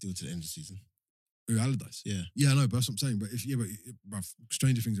 100%. a deal to the end of the season. Who Allardyce? Yeah. Yeah, I know, but that's what I'm saying. But bruv,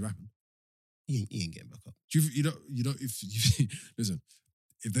 stranger things have happened. He ain't getting back up. You don't. If you listen,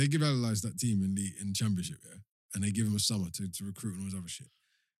 if they give Allardyce that team in Championship, yeah, and they give him a summer to recruit and all this other shit,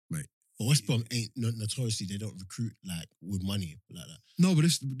 mate. But West Brom ain't notoriously they don't recruit like with money like that. No, but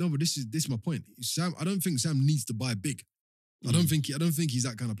this is my point. Sam, I don't think Sam needs to buy big. I don't think he's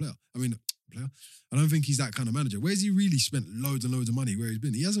that kind of player. I mean, I don't think he's that kind of manager. Where's he really spent loads and loads of money? Where he's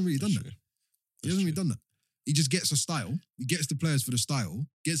been, he hasn't really done that. He hasn't really done that. He just gets a style. He gets the players for the style.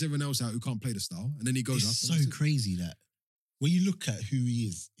 Gets everyone else out who can't play the style, and then he goes up. It's and so that's it. crazy that when you look at who he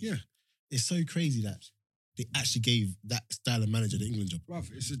is, Yeah. it's so crazy that they actually gave that style of manager the England job. Bruv,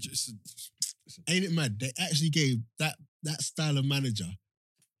 Ain't it mad? They actually gave that style of manager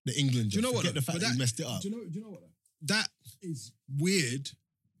the England job. Do you know what, Forget the though? fact But that he messed it up. Do you know what? That is weird.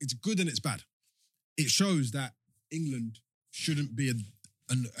 It's good and it's bad. It shows that England shouldn't be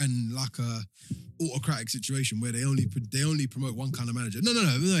like a autocratic situation where they only promote one kind of manager. No.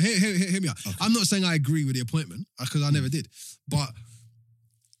 Hear me out. Okay. I'm not saying I agree with the appointment because I never did, but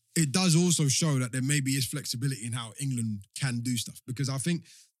it does also show that there maybe is flexibility in how England can do stuff. Because I think,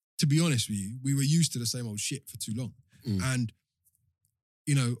 to be honest with you, we were used to the same old shit for too long, and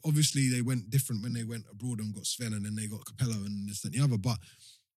obviously they went different when they went abroad and got Sven and then they got Capello and this and the other. But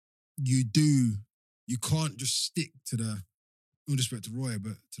you can't just stick to the, all respect to Roy,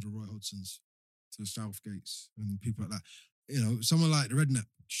 but to the Roy Hodgsons, to the Southgates and people like that. Someone like the Redknapp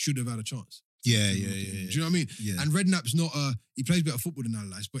should have had a chance. Yeah. Do you know what I mean? Yeah. And Redknapp's not he plays better football than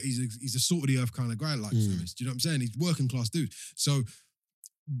Allardyce, but he's a sort of the earth kind of guy like Samis. Do you know what I'm saying? He's working class dude. So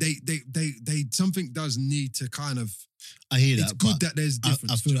they something does need to kind of. I hear that. It's good but that there's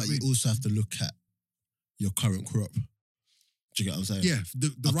difference. I feel do like you know you also have to look at your current crop. Do you get what I'm saying? what I mean? Yeah,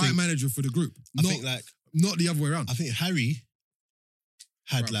 the I right think- manager for the group. I think Not the other way around. I think Harry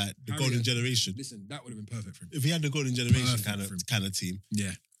had Bruv, like the Harry golden had- generation. Listen, that would have been perfect for him. If he had the golden generation Perfect kind for him. of team,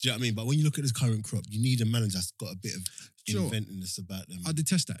 Yeah. do you know what I mean? But when you look at this current crop, you need a manager that's got a bit of Do you know what? inventiveness about them. I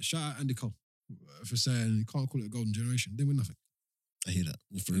detest that. Shout out Andy Cole for saying you can't call it a golden generation. They win nothing. I hear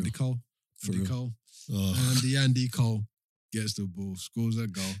that. For real. Andy Cole. For Andy real. Cole. Oh. Andy Cole gets the ball, scores a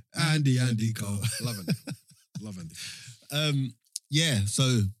goal. Andy Cole. Love Andy Cole. Love Andy Cole. Yeah, so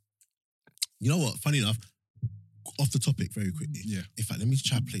you know what? Funny enough, off the topic very quickly. Yeah. In fact, let me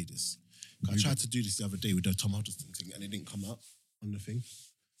try to play this. I You tried to do this the other day with the Tom Huddleston thing and it didn't come out on the thing.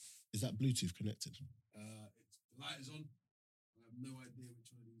 Is that Bluetooth connected? The light is on. I have no idea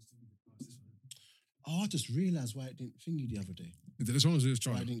which one of these things is past this one. I just realised why it didn't thingy the other day. Is it this one or is it Why it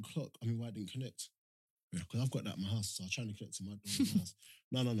trying? didn't clock. I mean, why it didn't connect. Yeah. Because I've got that in my house, so I was trying to connect to my house.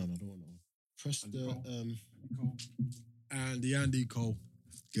 No, I don't want that one. Press And the Cole. And the Andy Cole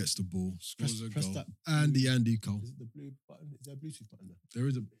gets the ball, scores a press goal. that. And the Andy Cole. Is it the blue button? Is there a Bluetooth button there? There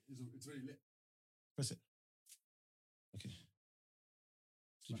is it's very lit. Press it. Okay.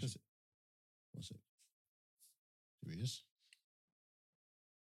 Did you press it? One sec. Here he is.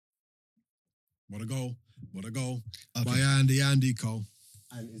 What a goal. What a goal. Okay. By Andy Cole.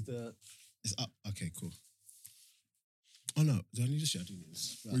 And it's up. Okay, cool. Oh no, do I need this? I do need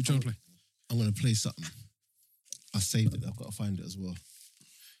this. What are you trying to play? I'm gonna play something. I saved it. I've got to find it as well.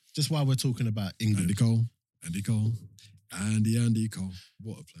 Just while we're talking about England. Andy Cole. Andy Cole. Andy Cole.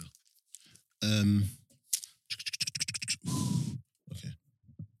 What a player. Okay.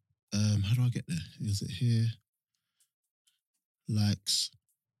 How do I get there? Is it here? Likes.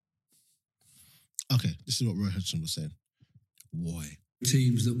 Okay, this is what Roy Hodgson was saying. Why?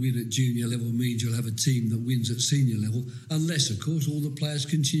 Teams that win at junior level means you'll have a team that wins at senior level, unless, of course, all the players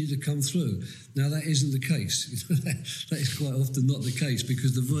continue to come through. Now, that isn't the case. That is quite often not the case,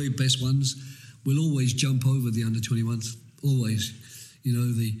 because the very best ones will always jump over the under-21s. Always. You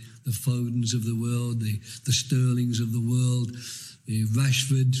know, the Fodens of the world, the Sterlings of the world.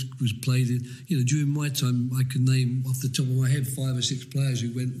 Rashford was played in. You know, during my time, I can name off the top of my head 5 or 6 players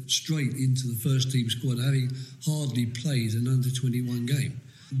who went straight into the first team squad, having hardly played an under-21 game.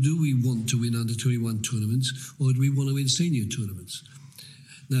 Do we want to win under-21 tournaments, or do we want to win senior tournaments?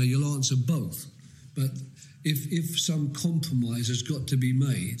 Now, you'll answer both. But if some compromise has got to be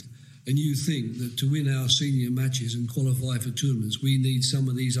made, and you think that to win our senior matches and qualify for tournaments, we need some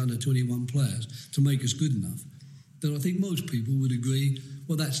of these under-21 players to make us good enough, then I think most people would agree,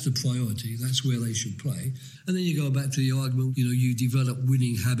 well, that's the priority, that's where they should play. And then you go back to the argument, you know, you develop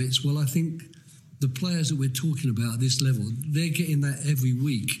winning habits. Well, I think the players that we're talking about at this level, they're getting that every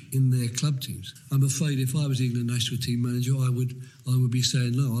week in their club teams. I'm afraid if I was England national team manager, I would be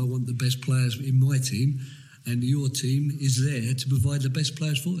saying, no, I want the best players in my team, and your team is there to provide the best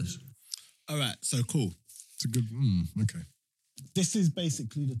players for us. All right, so cool. It's a good... okay. This is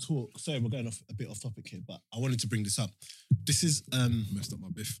basically the talk. Sorry, we're going off a bit off topic here, but I wanted to bring this up. This is Messed up my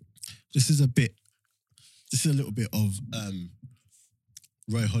biff. This is a little bit of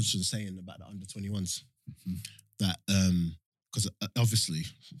Roy Hodgson saying about the under-21s. Mm-hmm. That because obviously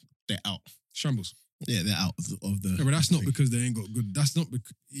they're out. Shambles. Yeah, they're out of the. Yeah, but that's not because they ain't got good. That's not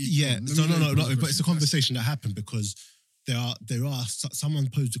because. Yeah, no. But it's a conversation that happened because there are someone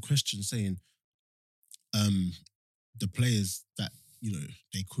posed a question saying, the players that, you know,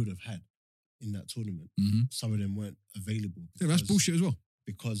 they could have had in that tournament, some of them weren't available. Yeah, that's bullshit as well.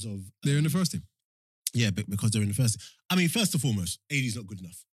 Because of they're in the first team. Yeah, but because they're in the first team. I mean, first and foremost, AD's not good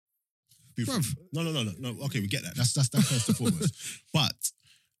enough. Bruv. No. Okay, we get that. That's first and foremost. But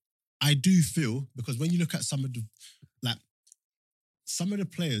I do feel, because when you look at some of the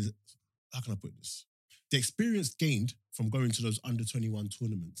players, how can I put this? The experience gained from going to those under-21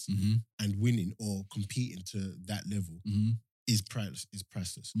 tournaments and winning or competing to that level is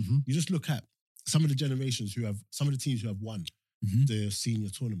priceless. You just look at some of the generations some of the teams who have won the senior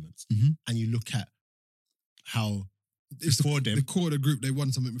tournaments, and you look at how the core of the group, they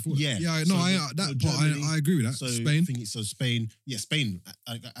won something before. Yeah. Yeah, no, I agree with that. So Spain. Spain. Yeah, Spain.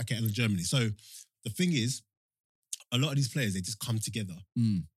 I get it, Germany. So the thing is, a lot of these players, they just come together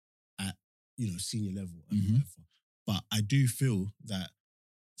at, you know, senior level and whatever. But I do feel that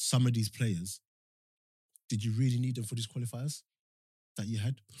some of these players, did you really need them for these qualifiers that you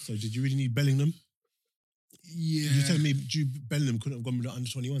had? So did you really need Bellingham? Yeah. You're telling me Jude Bellingham couldn't have gone with the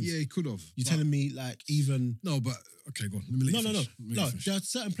under-21s? Yeah, he could have. You're telling me, like, even... No, but... Okay, go on. Let me let you finish. No. There are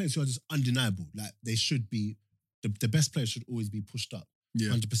certain players who are just undeniable. Like, they should be... The best players should always be pushed up.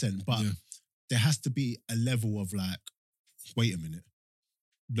 100%. But there has to be a level of, like, wait a minute.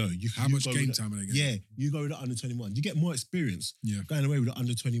 No, how much game time are they getting? Yeah, you go with the under-21s. You get more experience going away with the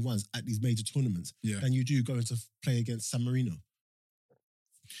under-21s at these major tournaments than you do going to play against San Marino.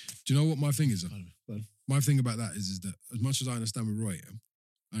 Do you know what my thing is? My thing about that is that as much as I understand with Roy,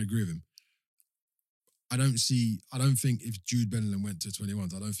 I agree with him. I don't think if Jude Bellingham went to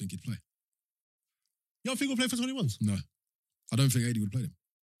 21s, I don't think he'd play. You don't think he'll play for 21s? No. I don't think AD would play him.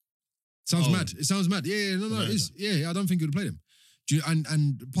 Sounds mad. It sounds mad. Yeah, no. I don't think he would play him.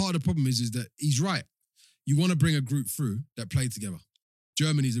 And part of the problem is that he's right. You want to bring a group through that play together.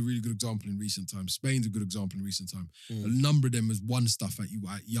 Germany's a really good example in recent times. Spain's a good example in recent time. A number of them has won stuff at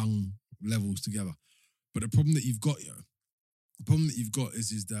young levels together. But the problem that you've got,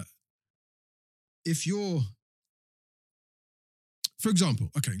 is that if you're for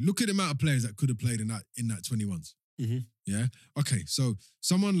example, okay, look at the amount of players that could have played in that 21s. Mhm. Yeah. Okay, so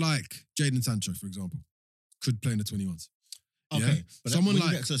someone like Jadon Sancho, for example, could play in the 21s. Okay, Yeah? but Someone when you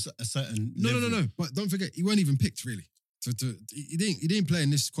like- get to a certain No, level, no. But don't forget, he weren't even picked really. He didn't play in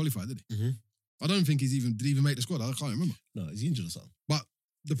this qualifier, did he? Mhm. I don't think did he even make the squad. I can't remember. No, is he injured or something? But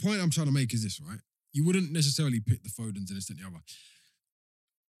the point I'm trying to make is this, right? You wouldn't necessarily pick the Fodens and this and the other.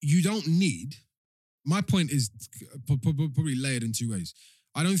 You don't need. My point is probably layered in two ways.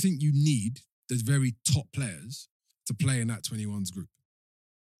 I don't think you need the very top players to play in that 21s group.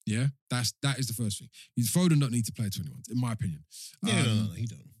 Yeah, that is the first thing. Foden don't need to play 21s, in my opinion. Yeah, no, he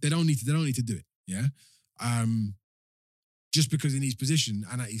don't. They don't need to do it. Yeah. Just because in his position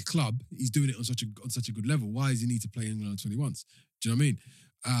and at his club, he's doing it on such a good level. Why does he need to play England on 21s? Do you know what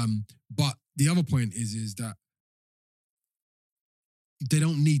I mean? But the other point is that they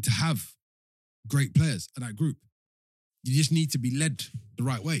don't need to have great players in that group. You just need to be led the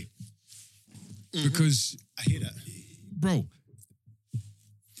right way. Because I hear that. bro,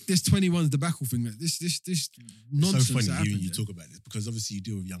 this 21's debacle thing, this nonsense. So funny that hearing happened, you yeah. talk about this because obviously you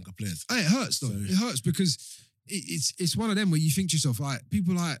deal with younger players. It hurts though. So- It hurts because it's one of them where you think to yourself, like,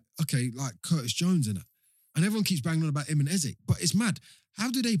 people like, okay, like Curtis Jones and that. And everyone keeps banging on about him and Eze. But it's mad. How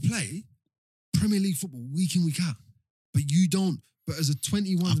do they play Premier League football week in, week out? But you don't, but as a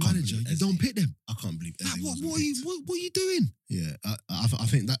 21 can't manager, believe you Eze. don't pick them. I can't believe Like, Eze wasn't what are you picked. what are you doing? Yeah, I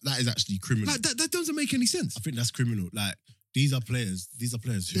think that is actually criminal. Like that doesn't make any sense. I think that's criminal. Like these are players who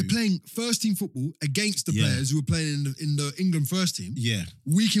They're playing first team football against the Yeah. players who are playing in the England first team, yeah,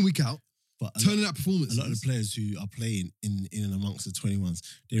 week in, week out, but turning out a performances. lot of the players who are playing in and amongst the 21s,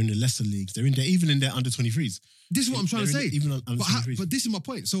 they're in the lesser leagues. They're even in their under 23s. This is what I'm trying to They're say. in- even on under But, how, 23s. but this is my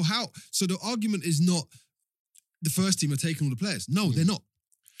point. So the argument is not the first team are taking all the players. No, they're not.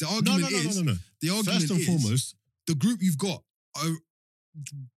 The no, argument is no. the argument First and is foremost, the group you've got are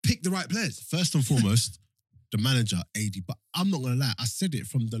pick the right players. first and foremost, the manager AD. But I'm not gonna lie, I said it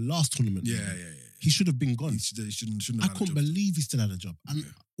from the last tournament. Yeah. He should have been gone. He shouldn't I have had a couldn't job. believe he still had a job. And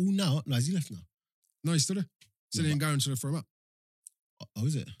Yeah. all now, no, has he left now? No, he's still there. Said No, he and Garen should have thrown him out. Oh,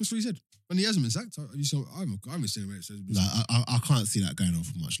 is it? That's what he said. And he hasn't been sacked. I haven't seen him where it says he's been Like, sacked. I can't see that going on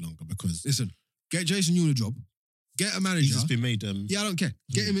for much longer because Listen, get Jason Ewell a job. Get a manager. he's just been made Yeah, I don't care.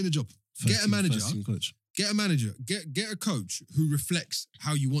 Get him in the job. Get a manager. first team coach. Get a manager. Get a coach who reflects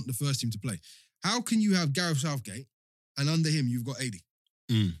how you want the first team to play. How can you have Gareth Southgate and under him you've got AD?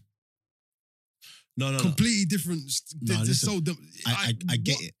 No. Completely different. No, they're listen, so dumb. I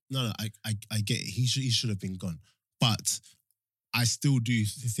get what? it. No, I get it. He should have been gone. But I still do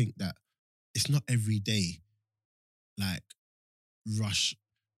think that it's not every day like rush.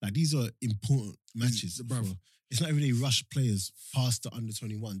 Like these are important matches. Bruv. It's not every day rush players past the under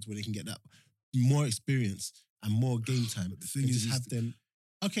 21s where they can get that more experience and more game time. But the thing and is, just have them.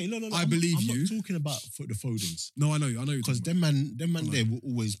 Okay, no. I believe I'm you. not talking about for the Fodens No, I know you're because talking them man I know. there will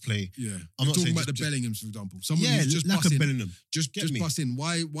always play. Yeah, I'm not talking saying about the just- Bellinghams, for example. Someone Yeah, who's just like a busting, Bellingham. just Get me. bust in.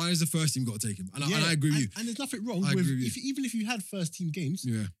 Why has the first team got to take him? And I agree with you. And there's nothing wrong I with agree with even if you had first team games,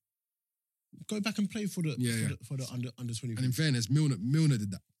 Yeah, go back and play for the Yeah, for the under 23. and in fairness, Milner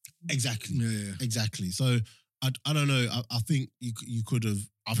did that. Exactly. Yeah. Exactly. So I don't know. I think you could have.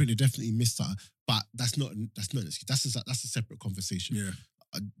 I think they definitely missed that. But that's not an excuse. That's a separate conversation. Yeah.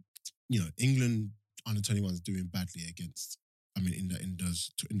 You know, England under 21 is doing badly against. I mean, in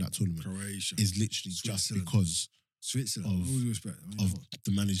that tournament Croatia. is literally just Switzerland. because Switzerland. of- All due respect. I mean, of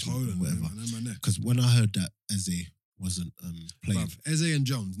the management Poland, or whatever. man, Because when I heard that Eze wasn't playing, Bruv, Eze and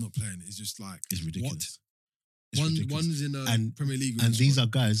Jones not playing is just like it's ridiculous. It's What? ridiculous. One's in the And- Premier League, with And the these squad.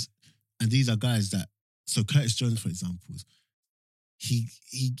 are guys that. So Curtis Jones, for example, he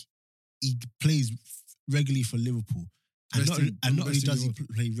plays regularly for Liverpool, and Best not, team- and not only best team does he in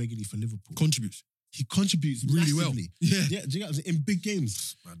the play regularly for Liverpool, contributes he contributes really well. massively. Yeah, Yeah, do you get what I'm saying? In big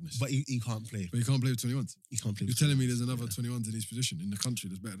games, madness. but he can't play. But you can't play with 21s. He can't play. You're with telling me 21s. there's another Yeah. 21s in his position in the country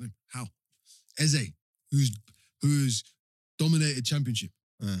that's better than him? How? Eze, who's dominated Championship,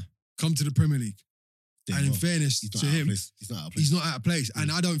 Uh, come to the Premier League, yeah, and in well, fairness he's not to out of him, place. He's not out of place. he's not out of place,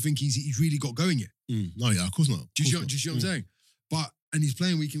 and I don't think he's really got going yet. No, yeah, of course not. Do you see what I'm saying? But and he's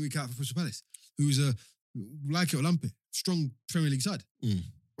playing week in, week out for Crystal Palace, who's a like it or lump it, strong Premier League side. Mm.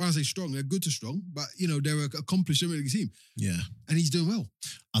 When I say strong, they're good to strong, but you know they're an accomplished Premier League team, Yeah, and he's doing well.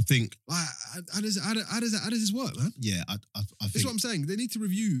 I think. Like, how does this work, man? Yeah, I That's think. what I'm saying. They need to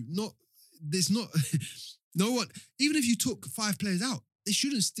review. There's not no one. Even if you took 5 players out, they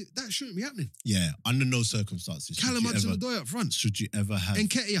shouldn't. That shouldn't be happening. Yeah, under no circumstances Callum Hudson-Odoi up front, should you ever have. and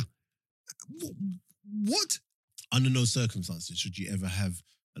Ketia. What? Under no circumstances should you ever have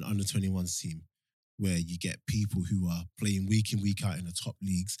an under 21s team where you get people who are playing week in, week out in the top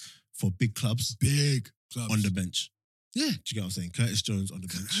leagues for big clubs Big clubs. on the bench. Yeah. Do you get what I'm saying? Curtis Jones on the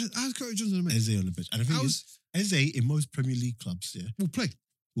bench. How's Curtis Jones on the bench? Eze on the bench. And the thing is, Eze in most Premier League clubs, We'll play.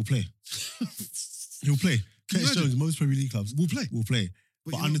 will play. He'll play. Can you Curtis imagine? Jones, most Premier League clubs, We'll play. will play.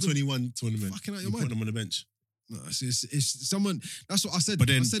 But you're under not gonna- 21 tournament, Fucking out you your put mind. them on the bench. No, it's someone. That's what I said. But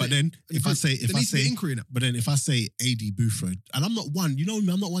then, I said it. if I say, there needs to be inquiry in it. but then if I say AD Buford, and I'm not one, you know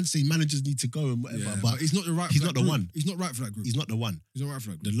me, I'm not one saying managers need to go and whatever, Yeah, but he's not the right. he's for not that the group. one. He's not right for that group. he's not the one. He's not right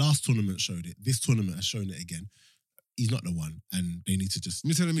for that group. The last tournament showed it. This tournament has shown it again. He's not the one, and they need to just.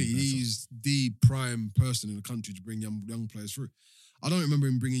 You're telling me keep that he's the prime person in the country to bring young players through. I don't remember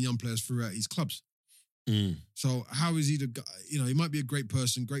him bringing young players through at his clubs. Mm. So how is he the guy? You know, he might be a great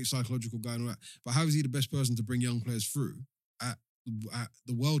person, great psychological guy and all that, but how is he the best person to bring young players through at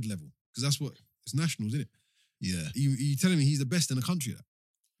the world level? Because that's what it's nationals, isn't it? Yeah. You telling me he's the best in the country at that?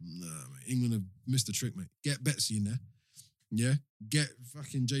 Nah, man. England have missed the trick, mate. Get Betsy in there. Yeah? Get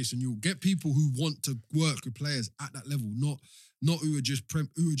fucking Jason Newell. Get people who want to work with players at that level, not who are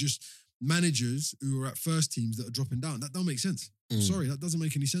just managers who are at first teams that are dropping down. That don't make sense. Mm. Sorry, that doesn't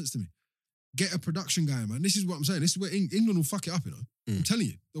make any sense to me. Get a production guy, man. This is what I'm saying. This is where England will fuck it up, you know. I'm telling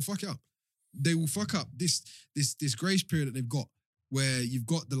you, they'll fuck it up. They will fuck up this grace period that they've got, where you've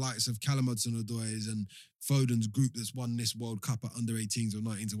got the likes of Callum Hudson-Odoi and Foden's group that's won this World Cup at under 18s or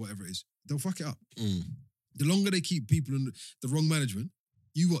 19s or whatever it is. They'll fuck it up. Mm. The longer they keep people in the wrong management,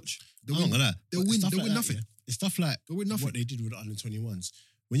 you watch. They'll I'm win. not gonna lie. They'll But win. stuff They'll like win that, nothing. yeah. It's stuff like They'll win nothing. what they did with the under 21s.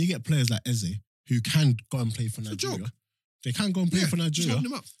 When you get players like Eze who can go and play for It's a Nigeria, joke. they can go and play for Just Nigeria. open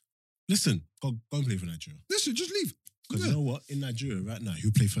them up. Listen, go and play for Nigeria. Listen, just leave. Because Yeah. you know what? In Nigeria right now,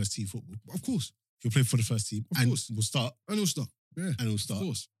 he'll play first team football. Of course. He'll play for the first team Of and course. will start. And he'll stop. Yeah. And he'll Of start.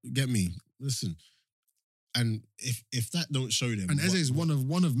 course. Get me? Listen. And if that don't show them, And Eze is one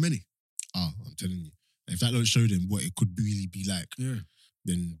of many. I'm telling you, if that don't show them what it could really be like, Yeah.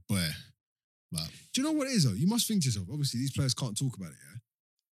 then boy, but Do you know what it is though? You must think to yourself, obviously these players can't talk about it, yeah?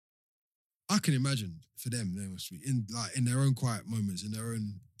 I can imagine for them, they must be in their own quiet moments, in their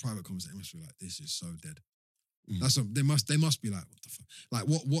own private conversation, they must be like, this is so dead. Mm. They must be like, what the fuck? Like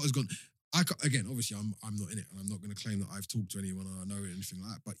what has gone? Again, obviously I'm not in it, and I'm not going to claim that I've talked to anyone or I know anything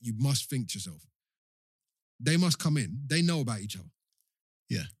like that. But you must think to yourself, they must come in. They know about each other.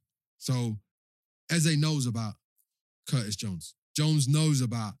 Yeah. So Eze knows about Curtis Jones. Jones knows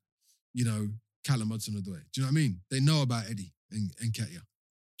about, Callum Hudson-Odoi. Do you know what I mean? They know about Eddie and Ketia.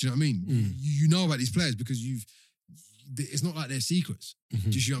 Do you know what I mean? Mm. You know about these players because it's not like they're secrets. Do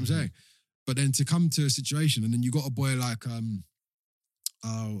you see what I'm saying? But then to come to a situation and then you got a boy like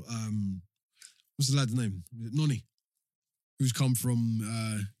what's the lad's name? Noni, who's come from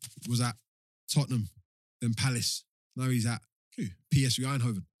was at Tottenham, then Palace. Now he's at PSV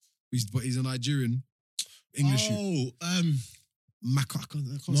Eindhoven. He's a Nigerian English. Maka, I can't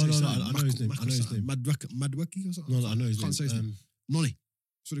No, say no, his no, name. I know his name. I know his name. Madweki or something? No, I know his Can't say his name. name. Noni.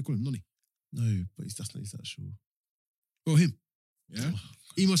 That's what they call him, Noni. No, but he's that's actual. Well, him. Yeah.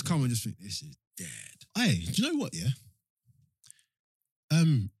 He must come and just think, this is dead. Hey, do you know what? Yeah.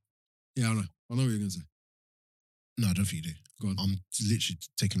 Yeah, I know what you're going to say. No, I don't think you do. Go on. I'm literally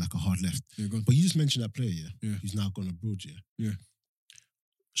taking like a hard left. Yeah, go on. But you just mentioned that player, yeah? Yeah. Who's now gone abroad, yeah? Yeah.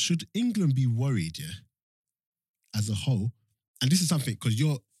 Should England be worried, yeah, as a whole? And this is something, because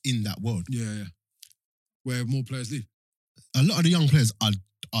you're in that world. Yeah. Where more players leave. A lot of the young players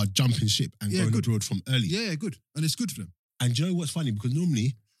are jumping ship and going good. abroad from early. Yeah, good. And it's good for them. And do you know what's funny? Because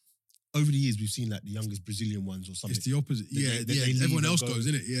normally, over the years, we've seen like the youngest Brazilian ones or something. It's the opposite. They leave Everyone and else go. goes,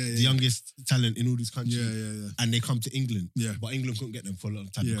 isn't it? Yeah. The youngest talent in all these countries. Yeah. And they come to England. Yeah. But England couldn't get them for a long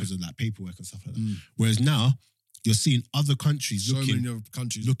time Yeah. because of like paperwork and stuff like that. Mm. Whereas now, you're seeing other countries So looking many other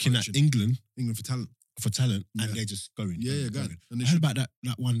countries at poaching England England for talent. for talent Yeah. and they're just going. Yeah, going. And they I heard should. about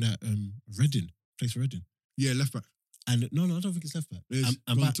that one that Reading, plays for Reading. Yeah, left back. And no, I don't think it's left back. It's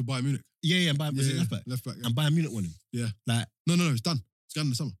And gone Bayern- to Bayern Munich. and Bayern, was it Yeah, left back? Left back. Yeah. And Bayern Munich won him. Yeah. Like, No, it's done. It's gone in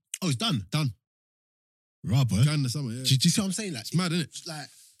the summer. oh, it's done. Done. Right, boy. Gone in the summer, yeah. Do you see what I'm saying? Like, It's mad, isn't it? it's like,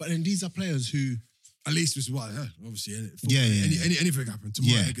 but then these are players who, At least this is what I heard. Obviously, innit? Yeah. Anything can happen.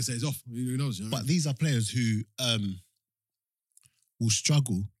 Tomorrow, Yeah. they could say it's off. Who knows? You know? but these are players who will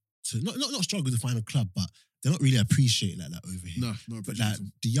struggle to not struggle to find a club, but they're not really appreciated like that over here. no, But like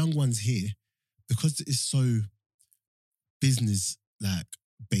the young ones here, because it's so business like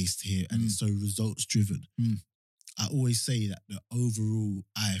based here and it's so results driven, I always say that the overall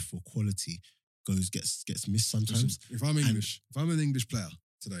eye for quality gets missed sometimes. Listen, if I'm English, if I'm an English player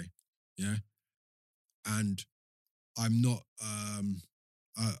today, yeah, and I'm not,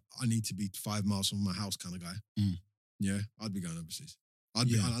 I need to be 5 miles from my house kind of guy, Mm. yeah, I'd be going overseas. I'd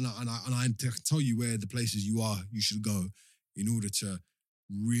be, Yeah. and I can tell you where the places you should go in order to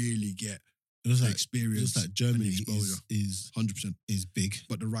really get It was the like experience. just like Germany and the exposure. is 100%. big.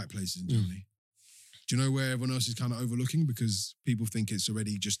 But the right places in Mm. Germany. Do you know where everyone else is kind of overlooking? Because people think it's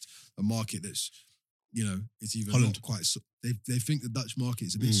already just a market that's, it's even Holland. not quite. They think the Dutch market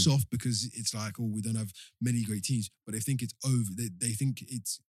is a bit soft because it's like, oh, we don't have many great teams. But they think it's over. They think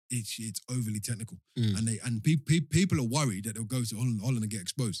it's overly technical, and people are worried that they'll go to Holland and get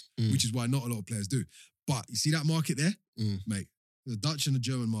exposed, which is why not a lot of players do. But you see that market there, mate, the Dutch and the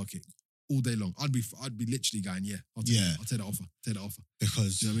German market all day long. I'd be literally going, I'll take that offer. Take that offer.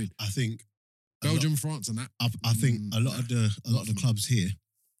 Because Do you know what I mean? I think Belgium, France, and that. I think a lot of the clubs here,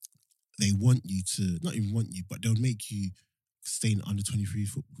 they want you to not even want you, but they'll make you stay in under 23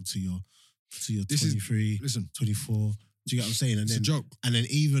 football to your This is- 23, Listen, 24. Do you get what I'm saying? And it's a then joke.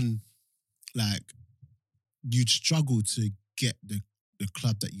 even like you'd struggle to get the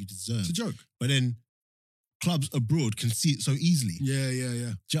club that you deserve. It's a joke. But then clubs abroad can see it so easily. Yeah. Do you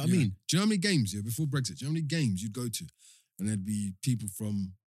know what I Yeah. mean? Do you know how many games, before Brexit, do you know how many games you'd go to? And there'd be people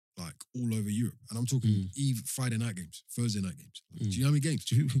from like all over Europe. And I'm talking even Friday night games, Thursday night games. Do you know how many games?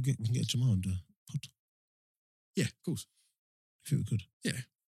 Do you think we can get Jamal on the pod? Yeah, of course. I think we could.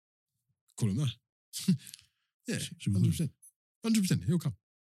 Call him now. Yeah, Should we call him? 100%. 100%. He'll come.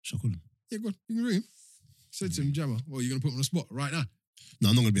 Shall I call him? Yeah, go on. You can ring him. Say to him, Jammer, you're going to put him on the spot right now. No,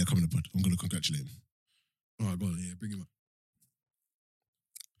 I'm not going to be a comment on the pod. I'm going to congratulate him. All right, go on. Yeah, bring him up.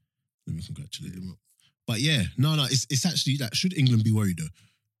 Let me congratulate Bring him. him up. But yeah, no, it's actually that. Should England be worried though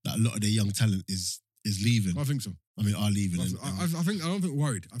that a lot of their young talent is leaving? I think so. I mean, are leaving. I don't think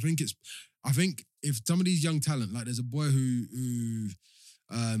worried. I think if some of these young talent, like there's a boy who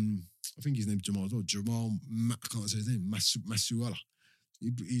I think his name's Jamal as well. I can't say his name. Masuala.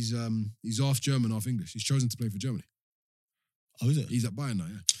 He's half German, half English. He's chosen to play for Germany. Oh, is it? He's at Bayern now.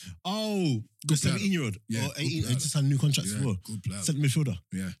 Yeah. Oh, the Good player. 17-year-old. Yeah, Or good 18. player. He just had a new contract Yeah, as well. good player. Centre midfielder.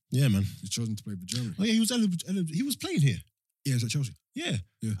 Yeah, Yeah, man. he's chosen to play for Germany. Oh yeah, he was he was playing here. Yeah, he's at Chelsea. Yeah.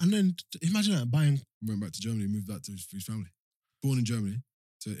 Yeah. And then imagine that Bayern. Went back to Germany, moved back to his family. Born in Germany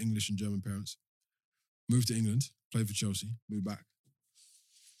to English and German parents. Moved to England, played for Chelsea, moved back.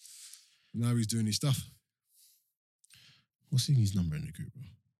 Now he's doing his stuff. What's his number in the group, bro?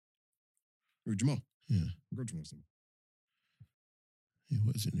 Who, Jamal? Yeah. I got Jamal's number. Yeah,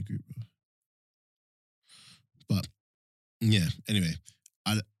 what is it in the group, bro? But yeah, anyway,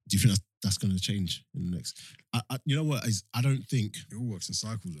 do you think that's going to change in the next? You know what is? I don't think It all works in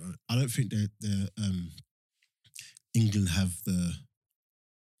cycles, right? I don't think that England have the.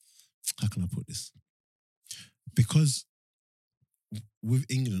 How can I put this? Because with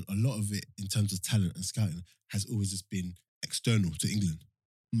England, a lot of it in terms of talent and scouting has always just been external to England.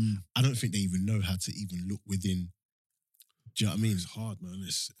 I don't think they even know how to even look within. Do you know what I mean? It's hard, man.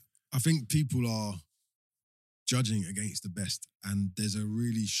 I think people are judging against the best, and there's a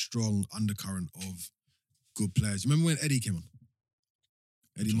really strong undercurrent of good players. You remember when Eddie came on?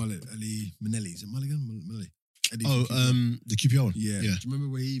 Eddie Manelli. Is it Mulligan? Manelli. Eddie Oh, from QPR. the QPR one. Yeah. Yeah. Do you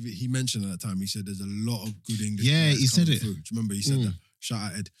remember where he mentioned at that time? He said there's a lot of good English Yeah, players he said coming it. through. Do you remember he said that?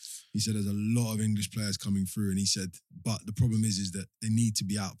 Shout out Ed. He said there's a lot of English players coming through, and he said, but the problem is that they need to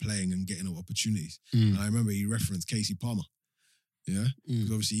be out playing and getting opportunities. And I remember he referenced Casey Palmer. Yeah?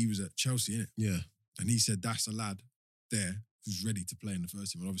 Because obviously he was at Chelsea, innit? Yeah. And he said that's a lad there who's ready to play in the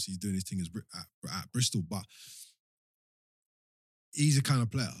first team. And obviously he's doing his thing at Bristol, but he's a kind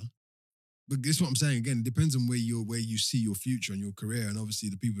of player. But this is what I'm saying again. It depends on where you see your future and your career, and obviously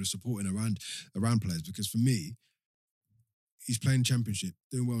the people that are supporting around players. Because for me, he's playing Championship,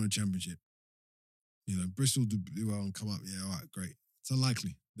 doing well in the Championship. You know, Bristol do well and come up. Yeah, all right, great. It's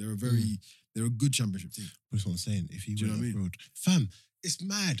unlikely. They're a good Championship team. That's what I'm saying. If he Do you went know what I mean? abroad, fam, it's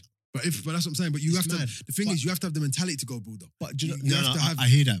mad. But that's what I'm saying. But you It's have mad. to. The thing is, you have to have the mentality to go abroad, though. But do you know, You have no, to have- I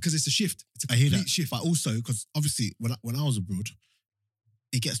hear that. Because it's a shift. It's a I hear complete that. shift. But also, because obviously, when I was abroad,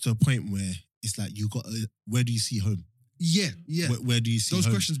 it gets to a point where it's like you got. Where do you see home? Yeah. Where do you see Those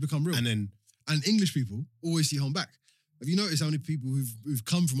home? questions become real. And then And English people always see home back. Have you noticed how many people who've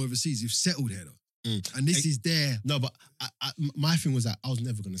come from overseas who've settled here though? And this is their no, but my thing was that I was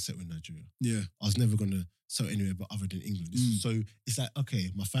never going to settle in Nigeria. yeah. I was never going to settle anywhere but other than England. So it's like,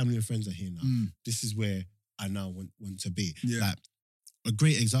 okay, my family and friends are here now. This is where I now want to be. Yeah. Like, a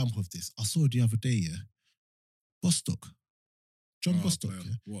great example of this, I saw the other day, yeah, Bostock. John What a Bostock, player.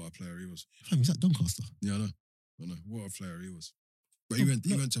 yeah. What a player he was. Fam, he's at Doncaster. Yeah, I know. What a player he was. But No, he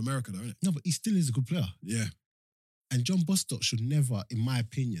no. went to America though, innit? No, but he still is a good player. Yeah. And John Bostock should never, in my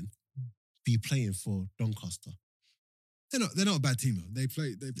opinion, be playing for Doncaster. They're not a bad team though. They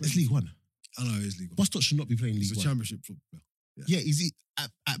play It's League One. I know it's League One. Bostock should not be playing It's League a One. championship football. Yeah, he's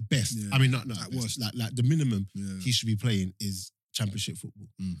at best. Yeah. I mean, not At at worst. worst. Like the minimum Yeah. he should be playing is Championship football.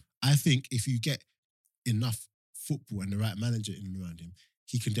 Mm. I think if you get enough football and the right manager in and around him,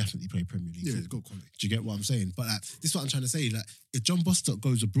 he can definitely play Premier League. Yeah, he's football. got quality. Do you get what I'm saying? But like, this is what I'm trying to say. Like, if John Bostock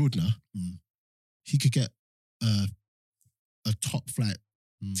goes abroad now, Mm. he could get a top flight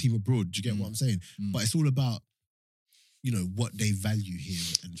Mm. team abroad. Do you get what I'm saying? Mm. But it's all about, what they value here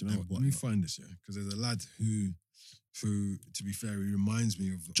and, Do you know what? Let me find this, because there's a lad who, to be fair, he reminds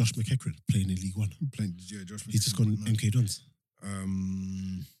me of Josh McEachran playing in League One. playing. Yeah, Josh. He's just gone McEachran, MK Dons. Let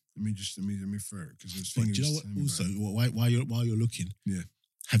me throw it because But do you know what? Also, while you're looking, Yeah.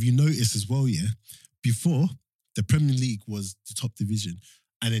 have you noticed as well? Yeah, before the Premier League was the top division,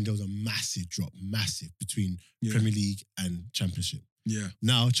 and then there was a massive drop, between Yeah. Premier League and Championship. Yeah,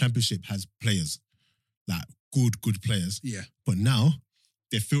 Now Championship has players, like good players, yeah, but now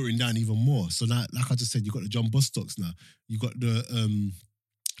they're filtering down even more. So now, like I just said, you got the John Bostocks now, you got the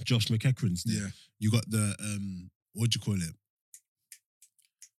Josh McEachrans there, yeah. you got the what do you call it?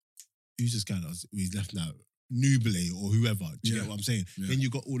 Who's this guy who's left now? Nubile or whoever. Do you Yeah. get what I'm saying? Yeah. Then you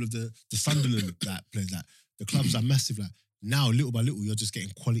got all of the Sunderland that players. Like the clubs are massive. Like now, little by little, you're just getting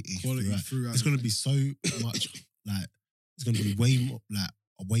quality. Throughout. It's going to be so much like it's going to be way more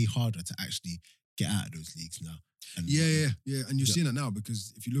way harder to actually get out of those leagues now. And Yeah. And you're Yeah. seeing that now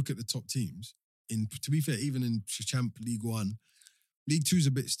because if you look at the top teams, to be fair, even in Champ League One, League Two's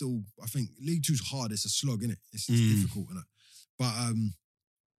a bit still. I think League Two's hard. It's a slog, innit? It's difficult, innit? But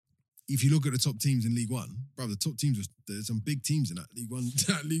if you look at the top teams in League One, bro, the top teams there's some big teams in that League One.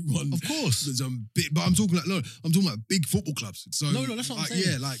 League One, Of course. There's some big, but I'm talking about big football clubs. So No, that's what I'm saying.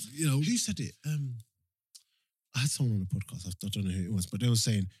 Yeah, like Who said it? I had someone on the podcast. I don't know who it was, but they were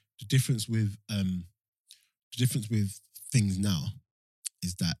saying the difference with things now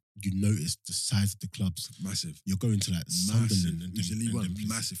is that you notice the size of the clubs. massive. You're going to like Sunderland and It's a League and One, them places.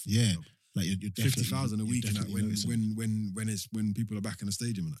 massive. football Yeah, club. like you're definitely 50,000 a you're week in that definitely noticing. when people are back in the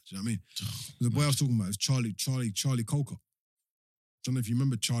stadium and that. Do you know what I mean? The boy I was talking about is Charlie Colcott. I don't know if you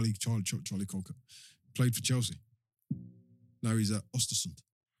remember Charlie Colcott. Played for Chelsea. Now he's at Östersund.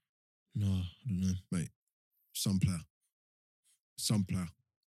 No, I don't know. Some player.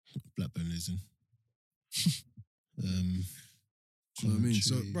 Blackburn losing. Do you know what I mean?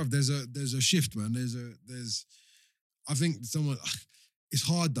 So, bruv, there's a shift, man. I think someone. It's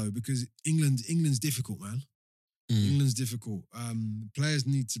hard though because England's difficult, man. England's difficult. Players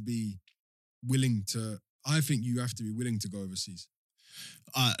need to be willing to. I think you have to be willing to go overseas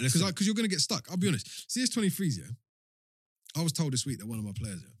because you're going to get stuck. I'll be honest. CS23s, yeah. I was told this week that one of my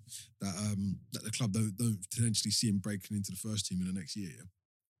players, yeah, that the club don't potentially see him breaking into the first team in the next year,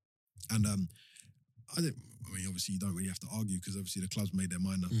 yeah. And I mean, obviously you don't really have to argue because obviously the club's made their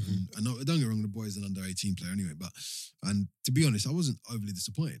mind up. And don't get me wrong, the boy's an under 18 player anyway. And to be honest, I wasn't overly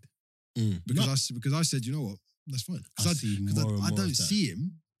disappointed because I said, you know what, that's fine. Because I don't see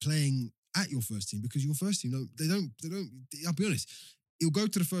him playing at your first team because your first team they don't. I'll be honest. He'll go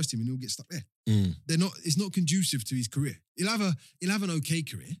to the first team and he'll get stuck there. They're not. It's not conducive to his career. He'll have an okay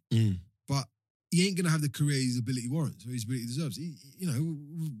career, but he ain't gonna have the career his ability warrants or his ability deserves.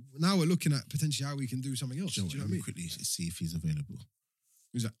 Now we're looking at potentially how we can do something else. Do you know what I mean? Quickly see if he's available.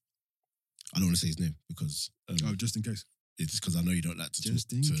 Who's that? I don't want to say his name because Just in case. it's because I know you don't like to Just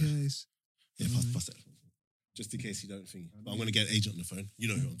talk. in case. Yeah, pass it. Just in case you don't think. But I'm gonna get an agent on the phone. You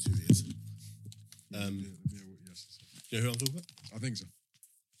know who it is. Yes. You know who I'm talking about? I think so.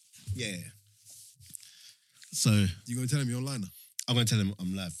 Yeah. So You gonna tell him you're online now? I'm going to tell him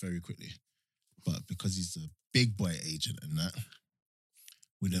I'm live very quickly. But because he's a big boy agent and that,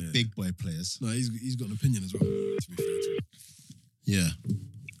 with the big boy players. No, he's got an opinion as well, to be fair to him. Yeah.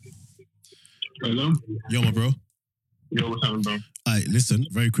 Hello? Yo, my bro. Yo, what's happening, bro? All right, listen,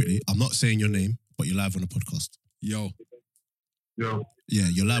 very quickly. I'm not saying your name, but you're live on the podcast. Yo. Yeah,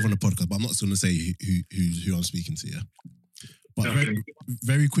 you're live on the podcast, but I'm not going to say who I'm speaking to, yeah? But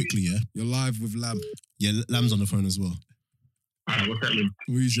very quickly, yeah? You're live with Lam. Yeah, Lam's on the phone as well. All right, what's happening?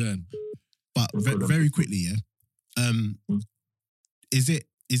 What are you saying? But very quickly, yeah? Is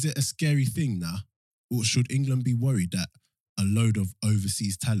it a scary thing now? Or should England be worried that a load of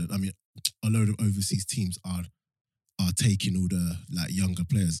overseas talent, a load of overseas teams are taking all the younger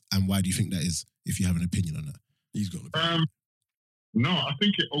players? And why do you think that is, if you have an opinion on that? He's got an opinion. No, I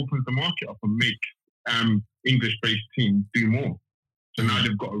think it opens the market up and make English-based teams do more. So now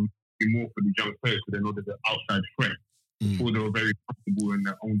they've got to do more for the young players because they know there's an outside threat. Before they were very comfortable in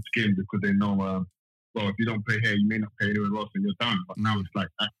their own skin because they know, well, if you don't play here, you may not play anywhere else and you're done. But now it's like,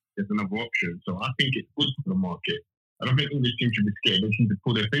 there's another option. So I think it's good for the market. I don't think English teams should be scared. They need to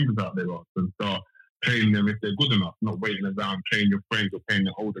pull their fingers out their arse and start playing them if they're good enough, not waiting around playing your friends or playing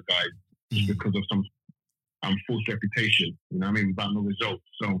the older guys just because of some false reputation. You know what I mean? Without no results.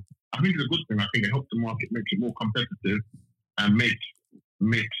 So I think it's a good thing. I think it helps the market, makes it more competitive, and makes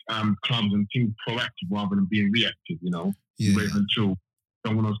clubs and teams proactive rather than being reactive. You know, you wait until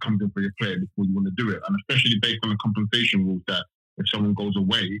someone else comes in for your player before you want to do it, and especially based on the compensation rules that if someone goes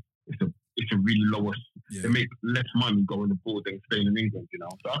away, it's a really lower. They make less money going abroad than staying in England. You know,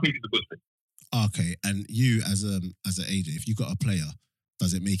 so I think it's a good thing. Okay, and you as an agent, if you got a player,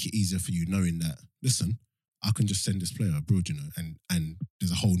 does it make it easier for you knowing that, listen, I can just send this player abroad, you know, and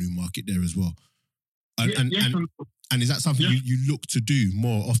there's a whole new market there as well. And is that something you look to do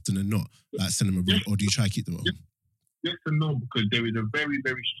more often than not, like send them abroad, or do you try to keep them at home? Yes and no, because there is a very,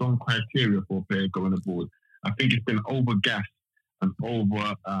 very strong criteria for a player going abroad. I think it's been over-gassed and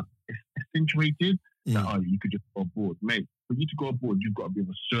accentuated that you could just go abroad. Mate, for you to go abroad, you've got to be of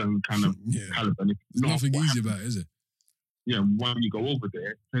a certain kind of caliber. And there's nothing easy about it, is it? Yeah, when you go over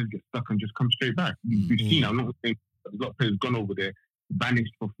there, players get stuck and just come straight back. We've seen, I'm not saying a lot of players gone over there,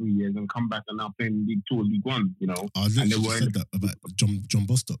 vanished for 3 years and come back and now playing League 2 or League 1, you know. I literally just said that about John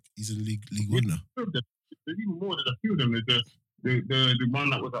Bostock. He's in League 1 now. There's even more. There's a few of them. There's the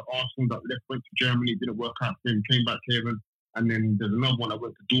one that was at Arsenal that left, went to Germany, didn't work out for him, came back here, and then there's another one that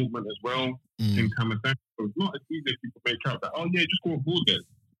went to Dortmund as well, same time as that. So it's not as easy as people make out that, just go abroad there,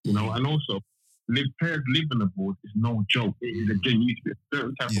 you know. And also, players living abroad is no joke. It is, again, you need to be a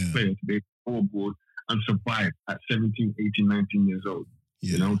certain type of player to be able to go abroad and survive at 17, 18, 19 years old.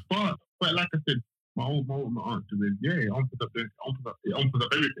 You know, but like I said, my answer is it opens up everything.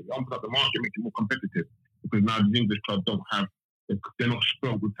 It opens up the market, makes it more competitive, because now the English clubs they're not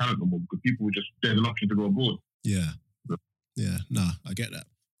spoiled with talent anymore, because people there's an option to go abroad. Yeah, I get that.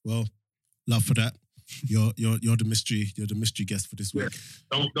 Well, love for that. You're the mystery guest for this week.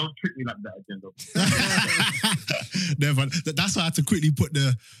 Don't treat me like that again, though. Never. That's why I had to quickly put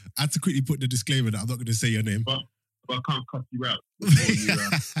the disclaimer that I'm not going to say your name. But I can't cut you out.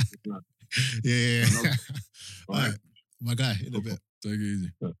 Yeah. All right, my guy, in a bit. Take it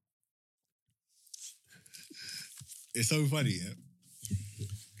easy. It's so funny,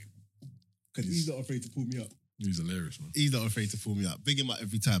 because he's not afraid to pull me up. He's hilarious, man. He's not afraid to pull me up. Big him up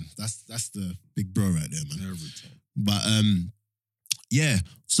every time. That's the big bro right there, man. Every time. But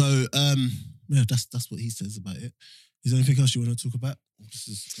so that's what he says about it. Is there anything else you want to talk about? This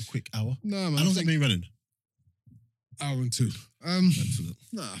is a quick hour. No, man. How long's that been running? Hour and 2. Excellent.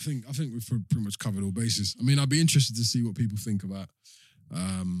 No, I think we've pretty much covered all bases. I mean, I'd be interested to see what people think about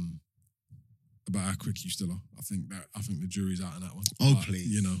how quick you still are. I think the jury's out on that one. Oh, but, please.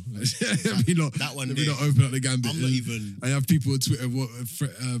 You know, that one. Let me not open up the gambit. I'm not even. I have people on Twitter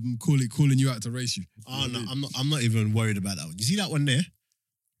calling you out to race you. Oh no, I'm not even worried about that one. You see that one there?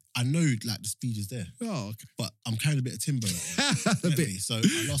 I know like the speed is there. Oh, okay. But I'm carrying a bit of timber. A bit. So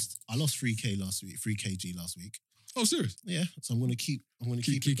I lost 3K last week, 3 kg last week. Oh, serious? Yeah. So I'm gonna keep on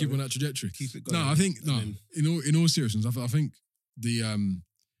that trajectory. Keep it going. No, I think in all seriousness, I think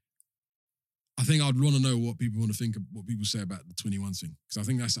I think I'd want to know what people want to think of, what people say about the 21 thing, because I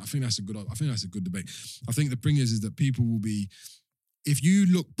think that's a good debate. I think the thing is that people will be, if you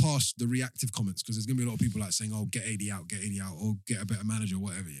look past the reactive comments, because there's going to be a lot of people like saying, "Oh, get AD out, or get a better manager, or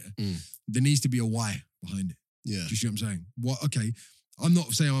whatever." Yeah, there needs to be a why behind it. Yeah, do you see what I'm saying? Okay, I'm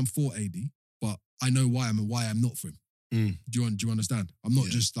not saying I'm for AD, but I know why I'm not for him. Do you understand? I'm not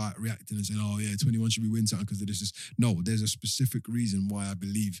just like reacting and saying, "Oh yeah, 21 should be win something because this is." No, there's a specific reason why I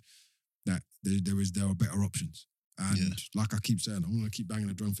believe that there are better options. And like I keep saying, I'm going to keep banging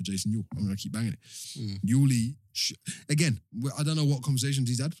the drum for Jason Ewell. I'm going to keep banging it. Ewell, again, I don't know what conversations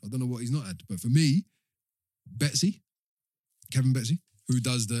he's had. I don't know what he's not had. But for me, Kevin Betsy, who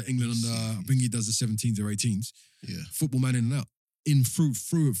does the England under, I think he does the 17s or 18s. Yeah. Football man in and out. Through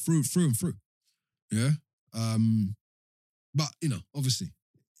and through. Yeah. But, you know, obviously,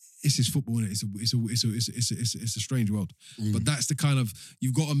 it's his football, innit? It's a strange world. But that's the kind of,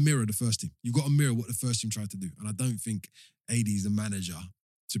 you've got to mirror the first team. You've got to mirror what the first team tried to do. And I don't think AD is the manager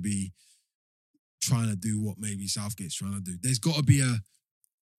to be trying to do what maybe Southgate's trying to do. There's got to be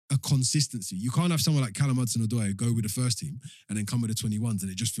a consistency. You can't have someone like Callum Hudson-Odoi go with the first team and then come with the 21s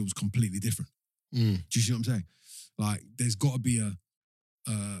and it just feels completely different. Do you see what I'm saying? Like, there's got to be a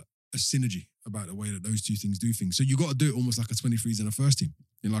synergy about the way that those two things do things. So you got to do it almost like a 23s and a first team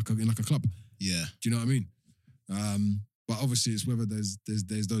in like a club. Yeah. Do you know what I mean? But obviously it's whether there's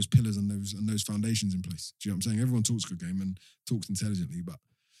those pillars and those foundations in place. Do you know what I'm saying? Everyone talks good game and talks intelligently, but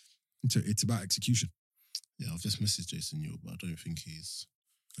it's about execution. Yeah, I've just messaged Jason Ewell, but I don't think he's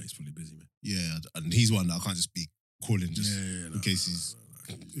probably busy, man. Yeah, and he's one that I can't just be calling in case he's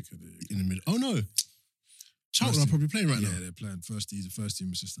in the middle. Oh no. Charlton are probably playing right now. Yeah, they're playing. He's a first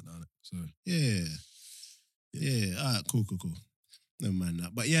team assistant now. So Yeah. All right, cool. Never mind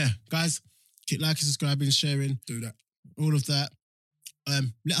that. But yeah, guys, keep liking, subscribing, sharing, do that. all of that.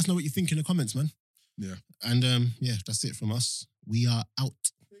 Let us know what you think in the comments, man. Yeah. And yeah, that's it from us. We are out.